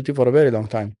personal identity for a very long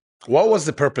time. What was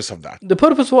the purpose of that? The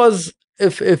purpose was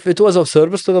if it was of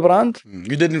service to the brand.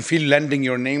 You didn't feel lending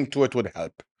your name to it would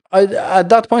help? At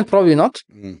that point, probably not.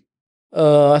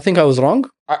 I think I was wrong.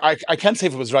 I can't say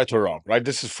if it was right or wrong, right?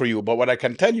 This is for you. But what I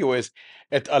can tell you is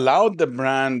it allowed the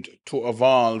brand to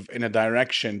evolve in a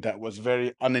direction that was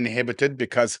very uninhibited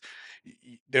because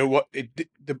there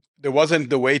wasn't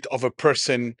the weight of a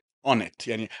person on it.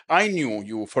 I knew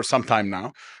you for some time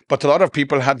now, but a lot of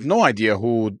people had no idea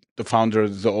who the founder,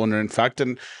 the owner, in fact,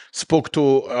 and spoke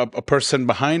to a person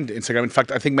behind Instagram. In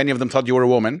fact, I think many of them thought you were a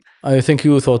woman. I think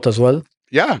you thought as well.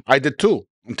 Yeah, I did too.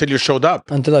 Until you showed up.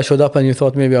 Until I showed up and you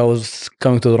thought maybe I was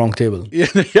coming to the wrong table.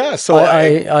 Yeah, so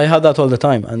I had that all the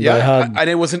time. And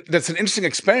that's an interesting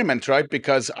experiment, right?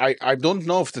 Because I don't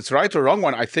know if it's right or wrong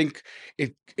one. I think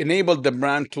it enabled the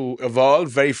brand to evolve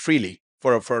very freely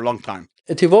for a long time.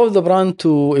 It evolved the brand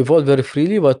to evolve very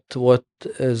freely, but what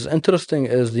is interesting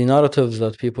is the narratives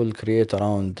that people create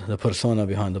around the persona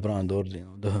behind the brand or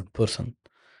the person.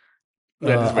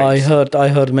 I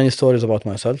heard many stories about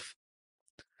myself.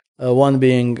 One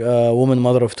being a woman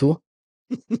mother of two.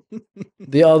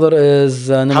 The other is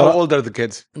how old are the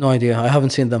kids? No idea. I haven't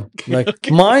seen them.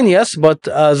 Like mine, yes, but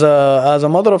as a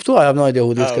mother of two, I have no idea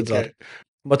who these kids are.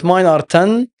 But mine are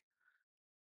 10,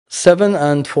 7,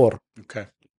 and 4. Okay.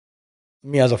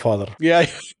 Me as a father. Yeah,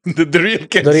 the real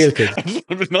kids. The real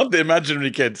kids. Not the imaginary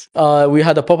kids. We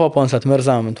had a pop-up once at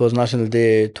Mirzam. It was National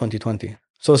Day 2020.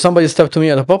 So somebody stepped to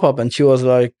me at a pop-up and she was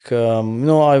like,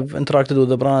 I've interacted with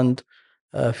the brand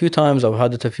a few times. I've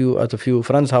had it at a few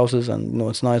friends' houses and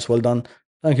it's nice, well done.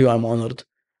 Thank you, I'm honored.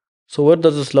 So where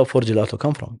does this love for gelato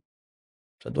come from?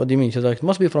 I said, what do you mean? She's like, it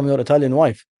must be from your Italian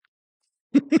wife.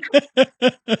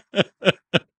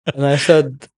 And I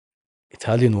said,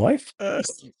 Italian wife?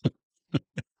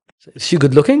 Is she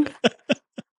good looking?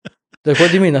 Like, what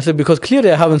do you mean? I said, because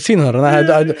clearly I haven't seen her and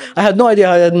I had no idea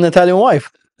I had an Italian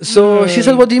wife. So she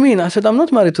said, what do you mean? I said, I'm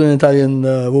not married to an Italian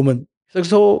woman. She's like,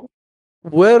 so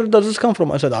where does this come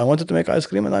from? I said, I wanted to make ice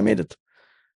cream and I made it.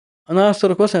 And I asked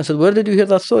her a question. I said, where did you hear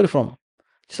that story from?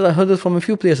 She said, I heard it from a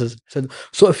few places. I said,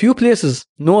 so a few places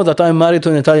know that I'm married to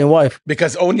an Italian wife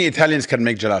Because only Italians can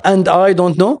make gelato. and I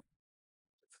don't know?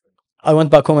 I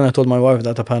went back home and I told my wife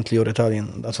that apparently you're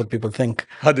Italian. That's what people think.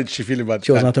 How did she feel about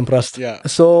She was that? not impressed. Yeah.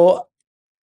 So,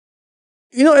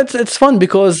 it's fun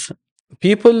because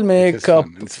people It make is up,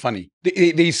 fun. It's funny.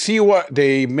 They see what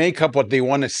they make up what they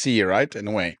want to see, right? In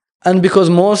a way. and because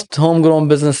most homegrown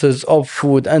businesses of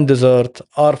food and dessert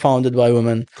are founded by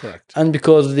women, Correct. and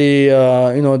because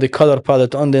the color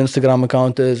palette on the Instagram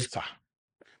account is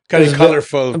Very is ve-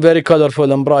 colorful. very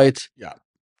colorful and bright. Yeah.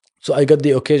 So I get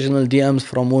the occasional DMs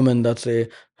from women that say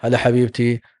 "Hala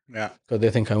Habibti" Yeah. because they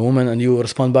think I'm a woman, and you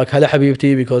respond back "Hala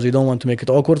Habibti" because you don't want to make it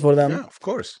awkward for them. Yeah, of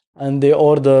course. And they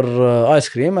order ice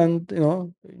cream, and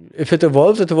if it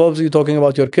evolves, you talking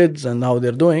about your kids and how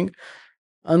they're doing,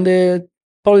 and they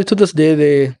probably to this day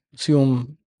they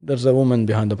assume there's a woman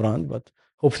behind the brand, but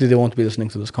hopefully they won't be listening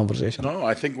to this conversation. No,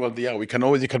 I think, well, yeah, you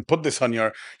can put this on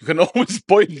you can always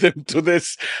point them to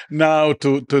this now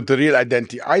to the real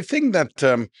identity. I think that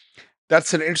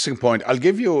that's an interesting point. I'll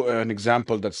give you an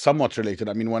example that's somewhat related.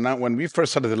 I mean, when we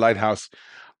first started the Lighthouse,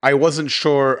 I wasn't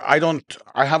sure.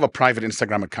 I have a private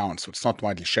Instagram account, so it's not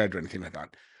widely shared or anything like that.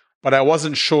 But I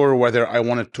wasn't sure whether I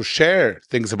wanted to share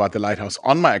things about the Lighthouse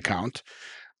on my account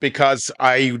because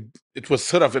it was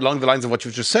sort of along the lines of what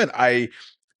you just said. I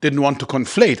didn't want to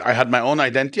conflate. I had my own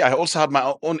identity. I also had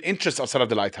my own interests outside of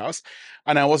the Lighthouse.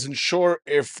 And I wasn't sure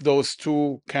if those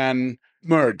two can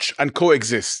merge and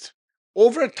coexist.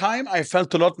 Over time, I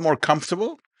felt a lot more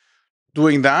comfortable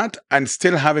doing that and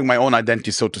still having my own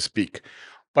identity, so to speak.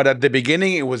 But at the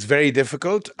beginning, it was very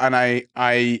difficult, and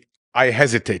I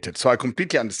hesitated. So I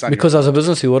completely understand. Because as a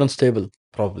business, you weren't stable,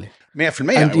 probably.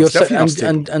 100%, And I was definitely not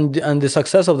stable. and the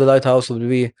success of the Lighthouse will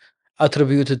be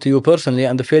attributed to you personally,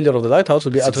 and the failure of the Lighthouse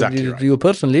will be That's exactly attributed right. to you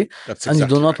personally, That's and you do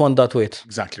exactly not right. want that weight.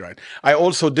 Exactly right. I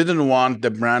also didn't want the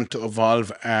brand to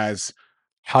evolve as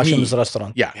Hashem's me.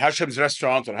 restaurant. Yeah, Hashem's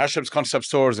restaurant or Hashem's concept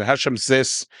stores or Hashem's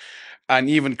this, and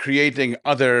even creating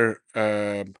other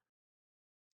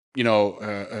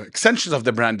extensions of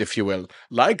the brand, if you will,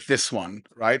 like this one,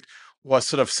 right, was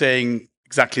sort of saying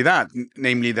exactly that,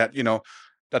 namely that,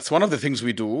 that's one of the things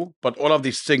we do, but all of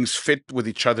these things fit with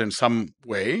each other in some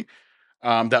way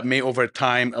that may over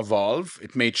time evolve.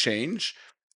 It may change,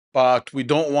 but we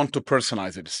don't want to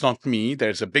personalize it. It's not me.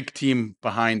 There's a big team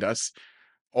behind us.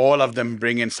 All of them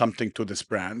bring in something to this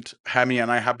brand. Hami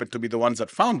and I happen to be the ones that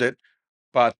found it,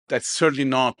 but that's certainly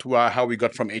not how we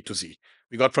got from A to Z.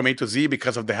 We got from A to Z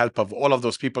because of the help of all of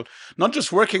those people, not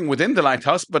just working within the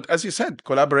Lighthouse, but as you said,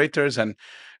 collaborators and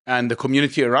the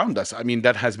community around us. I mean,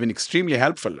 that has been extremely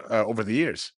helpful over the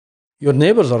years. Your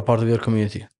neighbors are part of your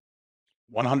community.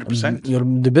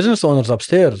 100%. The business owners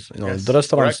upstairs, Yes, the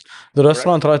restaurants, correct. the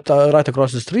restaurant right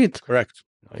across the street. Correct.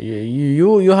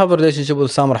 You have a relationship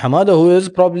with Samar Hamada, who is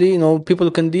probably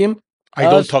people can deem. I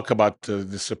don't talk about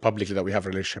this publicly that we have a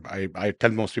relationship. I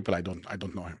tell most people I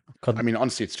don't know him. I mean,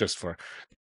 honestly, it's just for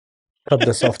cut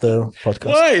this off the podcast.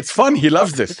 Why? It's fun. He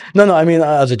loves this. No, I mean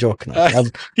as a joke,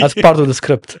 as part of the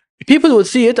script. People would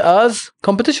see it as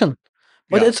competition,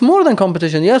 but it's more than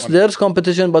competition. Yes, there's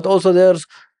competition, but also there's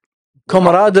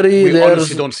camaraderie. We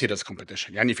honestly don't see it as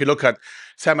competition. And if you look at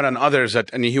Samar and others,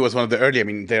 and he was one of the early. I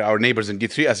mean, they're our neighbors in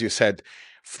D3, as you said.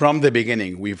 From the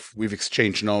beginning, we've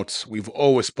exchanged notes. We've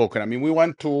always spoken. I mean, we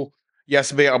went to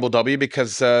Yes Bay Abu Dhabi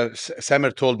because Samar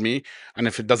told me, and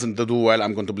if it doesn't do well,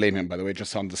 I'm going to blame him, by the way,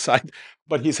 just on the side.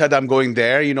 But he said, I'm going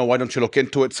there. Why don't you look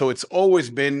into it? So it's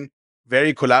always been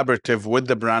very collaborative with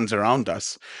the brands around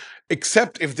us,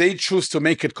 except if they choose to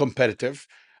make it competitive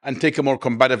and take a more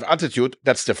combative attitude,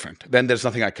 that's different. Then there's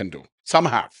nothing I can do. Some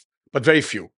have, but very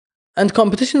few. And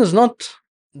competition is not.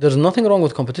 There's nothing wrong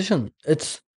with competition.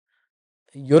 It's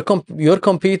you're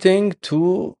competing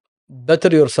to better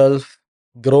yourself,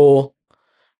 grow.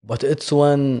 But it's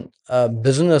when a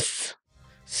business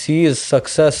sees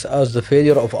success as the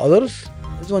failure of others,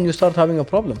 is when you start having a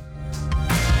problem.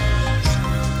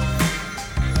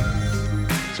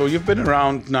 So you've been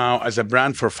around now as a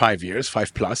brand for 5 years,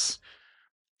 5+.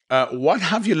 What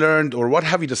have you learned or what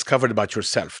have you discovered about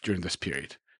yourself during this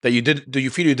period that do you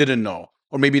feel you didn't know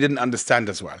or maybe didn't understand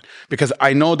as well? Because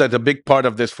I know that a big part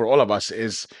of this for all of us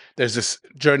is there's this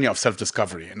journey of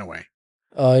self-discovery in a way.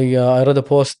 I read a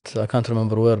post, I can't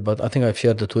remember where, but I think I've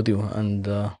shared it with you. And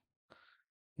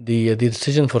the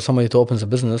decision for somebody to open a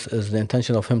business is the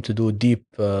intention of him to do deep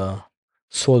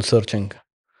soul searching.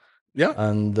 Yeah,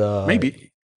 and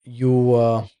maybe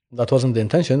that wasn't the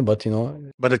intention, but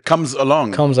but it comes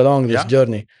along this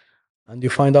journey. and you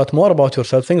find out more about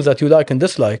yourself, things that you like and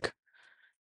dislike,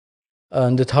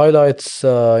 and it highlights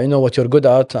what you're good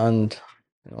at, and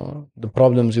the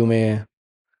problems you may,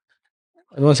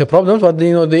 I don't want to say problems, but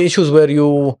the issues where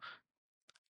you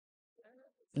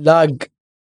lag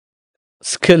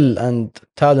skill and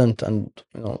talent and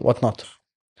whatnot.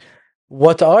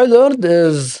 What I learned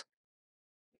is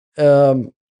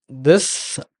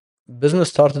this business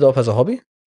started off as a hobby,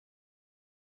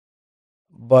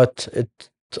 but it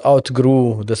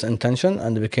outgrew this intention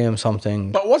and became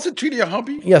something. But was it really a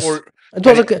hobby? Yes, Or it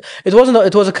was it wasn't.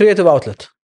 It was a creative outlet.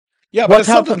 yeah, but What it's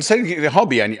not happened? necessarily a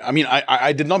hobby. And I mean,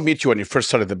 I did not meet you when you first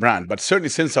started the brand, but certainly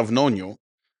since I've known you,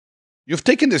 you've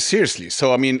taken this seriously.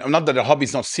 So I mean, I'm not that a hobby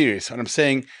is not serious, and I'm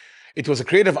saying it was a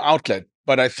creative outlet,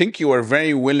 but I think you were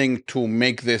very willing to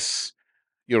make this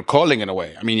your calling in a way.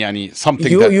 I mean, yani,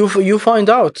 something that You find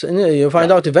out. You find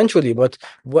Yeah. out eventually, but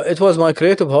it was my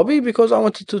creative hobby because I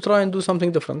wanted to try and do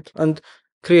something different and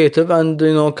creative, and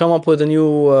come up with a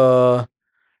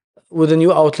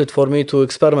new outlet for me to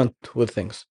experiment with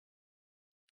things.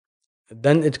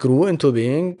 Then it grew into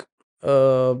being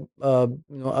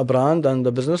a brand and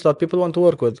a business that people want to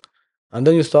work with, and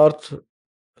then you start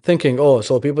thinking, oh,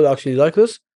 so people actually like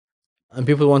this, and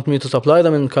people want me to supply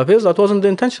them in cafes. That wasn't the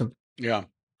intention. yeah.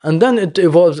 And then it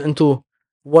evolves into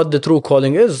what the true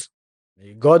calling is.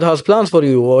 God has plans for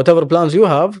you, whatever plans you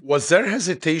have. Was there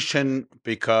hesitation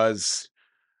because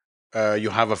you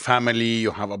have a family,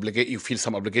 you feel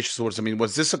some obligations towards? I mean,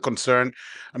 was this a concern?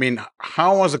 I mean,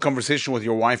 how was the conversation with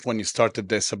your wife when you started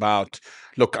this about,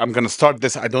 look, I'm going to start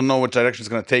this. I don't know what direction it's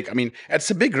going to take. I mean,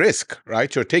 it's a big risk, right?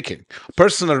 You're taking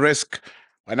personal risk,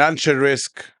 financial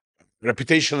risk,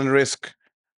 reputational risk.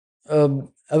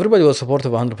 Everybody was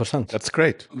supportive 100%. That's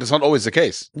great. That's not always the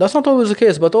case. That's not always the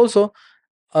case, but also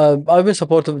I've been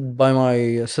supported by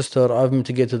my sister. I've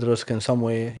mitigated risk in some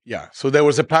way. Yeah. So there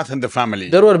was a path in the family.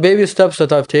 There were baby steps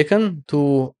that I've taken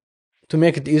to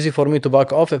make it easy for me to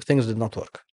back off if things did not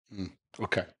work.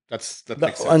 Okay. That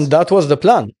makes sense. And that was the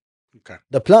plan. Okay.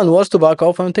 The plan was to back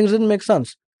off when things didn't make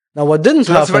sense. Now, what didn't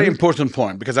So happen... that's a very important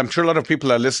point, because I'm sure a lot of people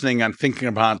are listening and thinking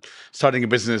about starting a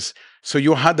business. So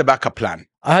you had the backup plan.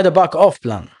 I had a back off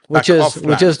plan, which Back-off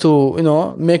is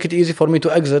to make it easy for me to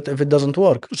exit if it doesn't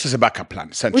work. Which is a backup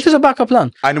plan, essentially. Which is a backup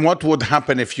plan. And what would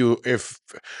happen if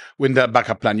with that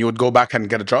backup plan, you would go back and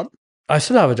get a job? I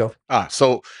still have a job.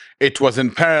 So it was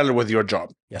in parallel with your job.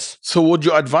 Yes. So would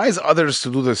you advise others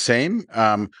to do the same?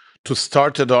 To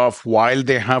start it off while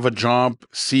they have a job,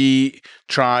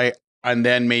 try, and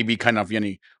then maybe kind of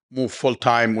move full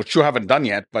time, which you haven't done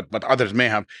yet, but others may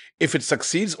have, if it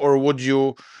succeeds? Or would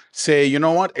you say, you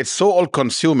know what, it's so all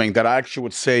consuming that I actually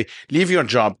would say, leave your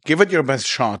job, give it your best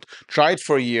shot, try it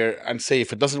for a year, and say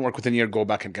if it doesn't work within a year, go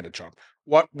back and get a job?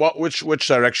 Which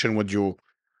direction would you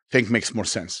think makes more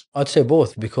sense? I'd say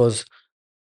both, because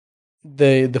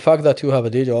the fact that you have a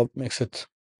day job makes it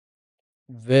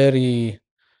very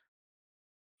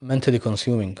mentally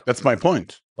consuming. That's my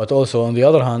point. But also, on the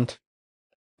other hand,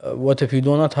 what if you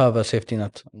do not have a safety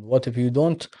net? What if you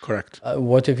don't? Correct.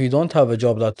 What if you don't have a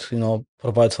job that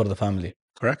provides for the family?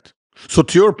 Correct. So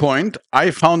to your point,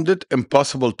 I found it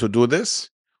impossible to do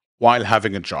this while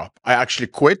having a job. I actually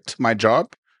quit my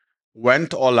job,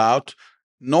 went all out,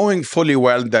 knowing fully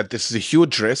well that this is a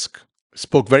huge risk.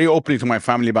 Spoke very openly to my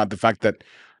family about the fact that,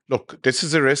 look, this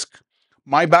is a risk.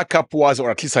 My backup was, or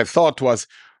at least I thought was,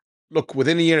 look,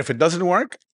 within a year, if it doesn't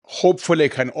work, hopefully I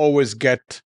can always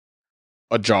get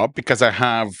a job because I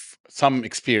have some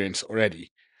experience already.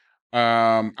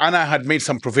 And I had made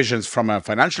some provisions from a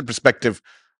financial perspective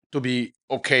to be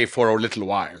okay for a little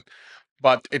while.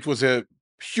 But it was a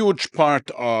huge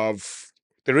part of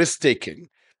the risk taking.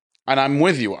 And I'm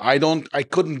with you. I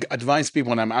couldn't advise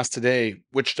people when I'm asked today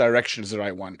which direction is the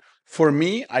right one. For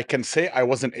me, I can say I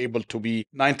wasn't able to be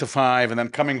 9 to 5 and then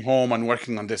coming home and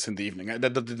working on this in the evening.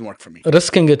 That didn't work for me.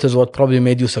 Risking it is what probably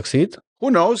made you succeed.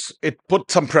 Who knows? It put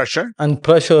some pressure. And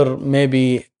pressure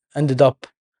maybe ended up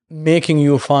making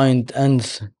you find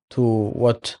ends to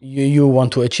what you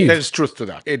want to achieve. There's truth to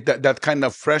that. That kind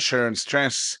of pressure and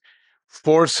stress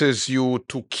forces you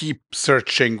to keep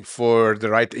searching for the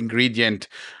right ingredient,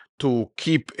 to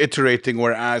keep iterating,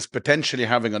 whereas potentially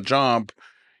having a job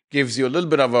gives you a little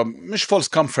bit of a false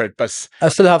comfort, but I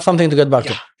still have something to get back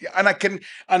to.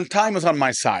 And time is on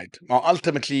my side. Now,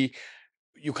 ultimately,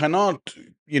 you cannot,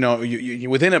 you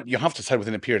have to start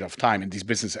within a period of time in these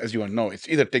businesses, as you all know. It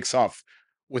either takes off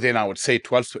within, I would say,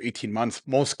 12 to 18 months,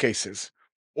 most cases,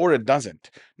 or it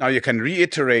doesn't. Now, you can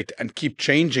reiterate and keep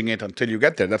changing it until you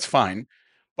get there. That's fine.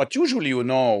 But usually,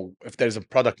 if there's a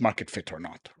product market fit or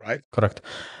not, right? Correct.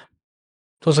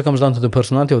 It also comes down to the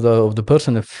personality of the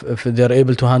person, if they're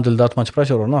able to handle that much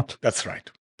pressure or not. That's right.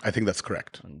 I think that's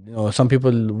correct. Some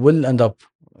people will end up,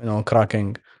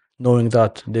 cracking, knowing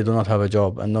that they do not have a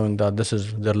job and knowing that this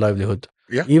is their livelihood.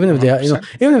 Yeah. Even if they, 100%.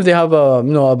 even if they have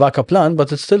a backup plan,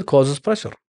 but it still causes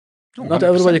pressure. No, Not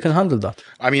everybody 100%. can handle that.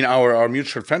 I mean, our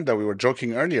mutual friend that we were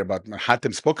joking earlier about,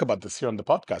 Hatem, spoke about this here on the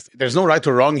podcast. There's no right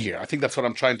or wrong here. I think that's what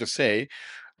I'm trying to say.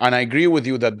 And I agree with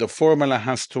you that the formula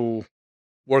has to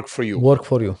work for you. Work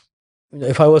for you.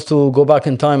 If I was to go back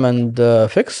in time and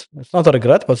fix, it's not a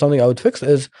regret, but something I would fix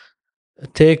is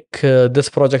take this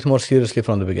project more seriously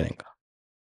from the beginning.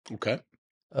 Okay.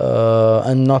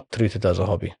 And not treat it as a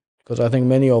hobby. Because I think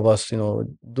many of us,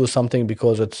 do something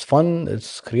because it's fun,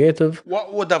 it's creative.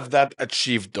 What would have that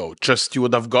achieved, though? Just you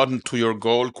would have gotten to your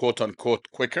goal, quote unquote,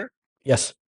 quicker?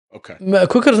 Yes. Okay.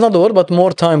 Quicker is not the word, but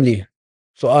more timely.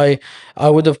 So I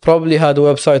would have probably had a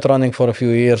website running for a few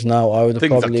years now. I would have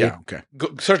probably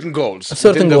certain goals,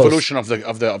 certain within the goals. evolution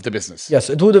of the business. Yes,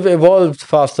 it would have evolved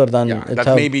faster than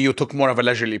maybe you took more of a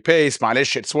leisurely pace.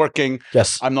 Malish, it's working.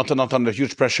 Yes, I'm not under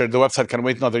huge pressure. The website can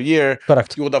wait another year.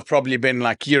 Correct. You would have probably been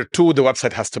like year 2. The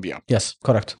website has to be up. Yes,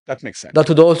 correct. That makes sense. That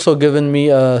would also given me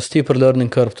a steeper learning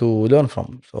curve to learn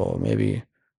from. So maybe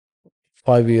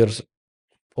 5 years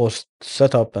post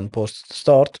setup and post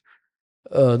start,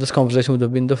 this conversation would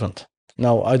have been different.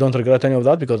 Now, I don't regret any of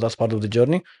that because that's part of the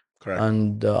journey. Correct.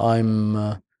 And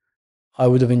I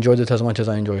would have enjoyed it as much as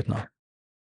I enjoy it now.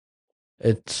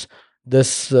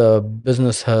 This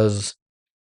business has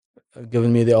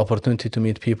given me the opportunity to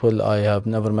meet people I have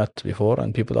never met before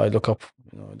and people I look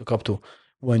up to.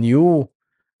 When you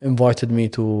invited me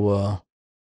to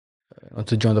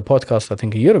join the podcast, I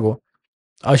think a year ago,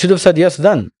 I should have said yes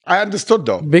then. I understood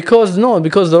though. Because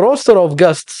the roster of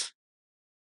guests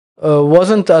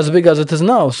wasn't as big as it is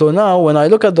now. So now when I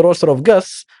look at the roster of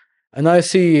guests and I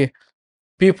see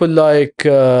people like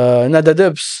Nada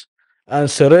Dibs and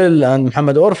Cyril and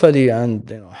Muhammad Orfali and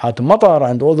Hatem Matar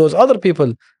and all those other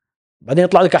people, بعدين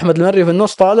يطلع لك أحمد المري في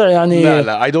النص طالع يعني.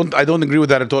 لا, I don't agree with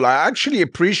that at all. I actually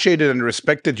appreciated and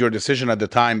respected your decision at the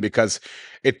time because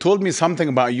it told me something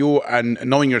about you and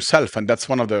knowing yourself, and that's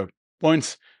one of the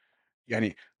points.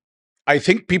 Yani, I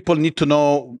think people need to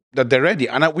know that they're ready,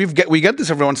 and we get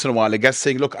this every once in a while. A guest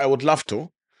saying, "Look, I would love to,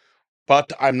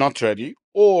 but I'm not ready,"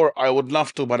 or "I would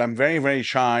love to, but I'm very, very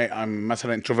shy. I'm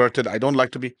مثلا introverted. I don't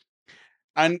like to be."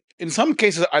 And in some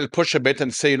cases, I'll push a bit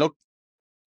and say, "Look,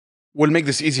 we'll make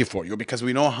this easy for you because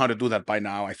we know how to do that by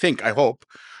now. I hope."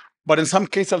 But in some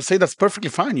cases, I'll say that's perfectly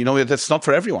fine. That's not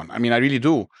for everyone. I mean, I really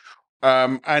do.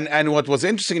 And what was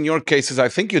interesting in your case is I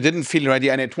think you didn't feel ready,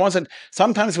 and it wasn't.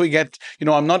 Sometimes we get,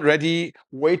 I'm not ready,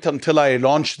 wait until I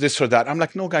launch this or that. I'm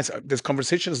like, no, guys, this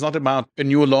conversation is not about a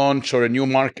new launch or a new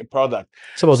market product.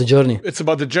 It's about the journey. It's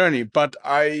about the journey. But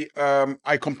I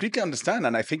completely understand,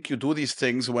 and I think you do these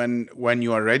things when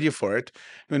you are ready for it.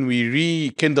 When we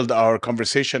rekindled our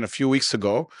conversation a few weeks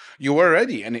ago, you were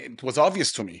ready, and it was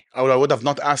obvious to me. I would have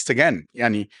not asked again,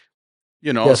 Yani.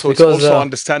 Yes, so because, it's also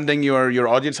understanding your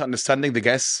audience, understanding the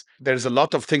guests. There's a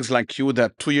lot of things like you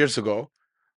that 2 years ago,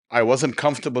 I wasn't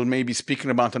comfortable maybe speaking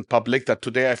about in public, that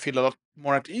today I feel a lot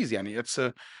more at ease. Yani. It's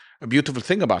a beautiful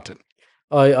thing about it.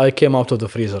 I came out of the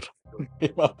freezer.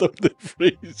 Came out of the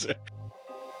freezer.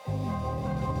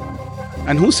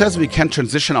 And who says we can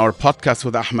transition our podcast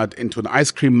with Ahmad into an ice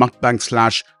cream mukbang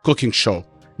 / cooking show?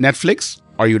 Netflix,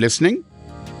 are you listening?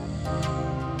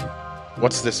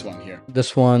 What's this one here?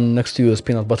 This one next to you is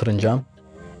peanut butter and jam.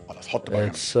 Oh, that's hot.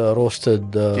 It's roasted.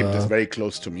 Keep this very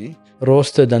close to me.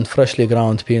 Roasted and freshly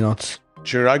ground peanuts.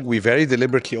 Chirag, we very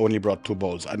deliberately only brought 2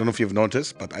 bowls. I don't know if you've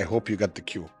noticed, but I hope you got the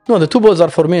cue. No, the 2 bowls are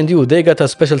for me and you. They get a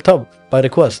special tub by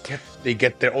request. They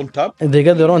get their own tub? And they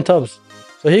get their own tubs.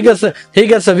 So he gets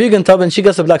a vegan tub and she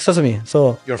gets a black sesame.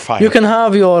 So you're fine. You can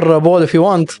have your bowl if you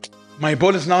want. My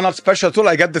bowl is now not special at all.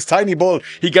 I get this tiny bowl.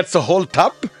 He gets the whole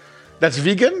tub. That's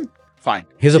vegan. Fine.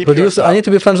 He's a producer. I need to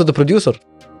be friends with the producer.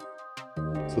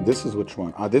 So this is which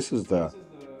one? This is the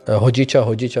hojicha.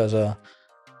 Hojicha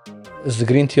is the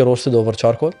green tea roasted over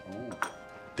charcoal.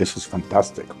 This is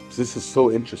fantastic. This is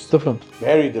so interesting. Different.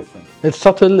 Very different. It's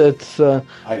subtle. It's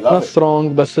I love not it.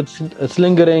 strong, but it's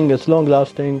lingering. It's long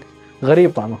lasting.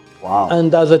 غريب طعمه. Wow.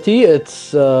 And as a tea,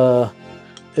 it's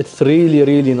really,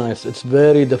 really nice. It's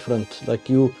very different.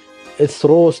 It's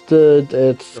roasted.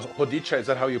 It's hojicha. Is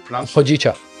that how you pronounce it?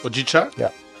 Hojicha. Hojicha?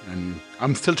 Yeah. And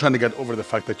I'm still trying to get over the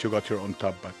fact that you got your own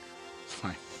tub, but it's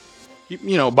fine.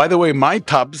 By the way, my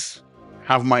tubs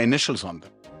have my initials on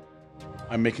them.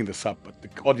 I'm making this up, but the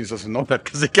audience doesn't know that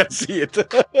because they can't see it.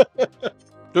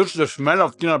 Just the smell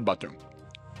of peanut butter.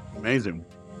 Amazing.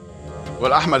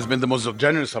 Well, Ahmad's been the most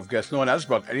generous of guests. No one else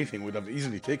brought anything. Would have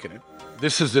easily taken it.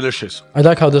 This is delicious. I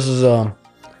like how this is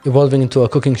evolving into a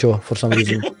cooking show for some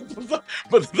reason.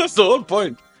 But that's the whole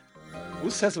point. Who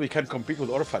says we can compete with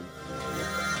Orfali?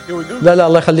 Here we do. لا لا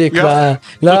الله يخليك Yeah. بقى.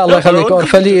 لا الله يخليك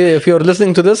Orfali, if you're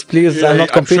listening to this, please, I'm not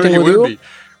I'm sure competing you with will you. be.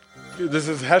 This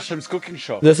is Hashem's cooking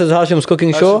show. This is Hashim's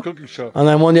cooking show, Hashem's cooking show. and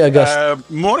I'm only a guest.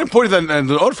 More important than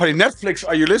Orfali, Netflix,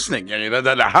 are you listening? يعني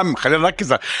ده الأهم. خلينا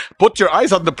نركز. Put your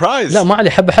eyes on the prize. لا ما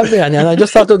علي حبة حبة يعني أنا just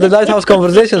started the Lighthouse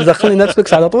Conversations دخلني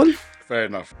نتفليكس على طول. Fair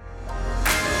enough.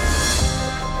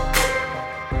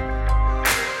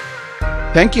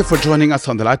 Thank you for joining us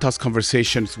on the Lighthouse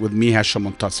Conversations with me, Hashim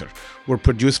Muntasir. We're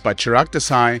produced by Chirag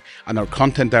Desai, and our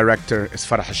content director is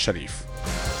Farah Al-Sharif.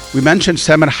 We mentioned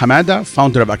Samer Hamada,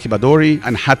 founder of Akibadori,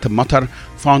 and Hatem Matar,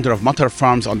 founder of Matar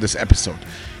Farms, on this episode.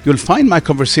 You'll find my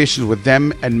conversations with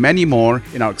them and many more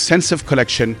in our extensive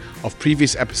collection of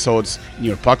previous episodes in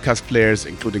your podcast players,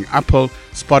 including Apple,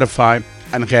 Spotify,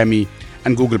 Anghami,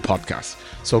 and Google Podcasts.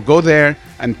 So go there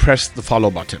and press the follow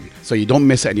button so you don't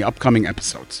miss any upcoming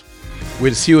episodes.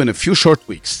 We'll see you in a few short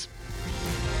weeks.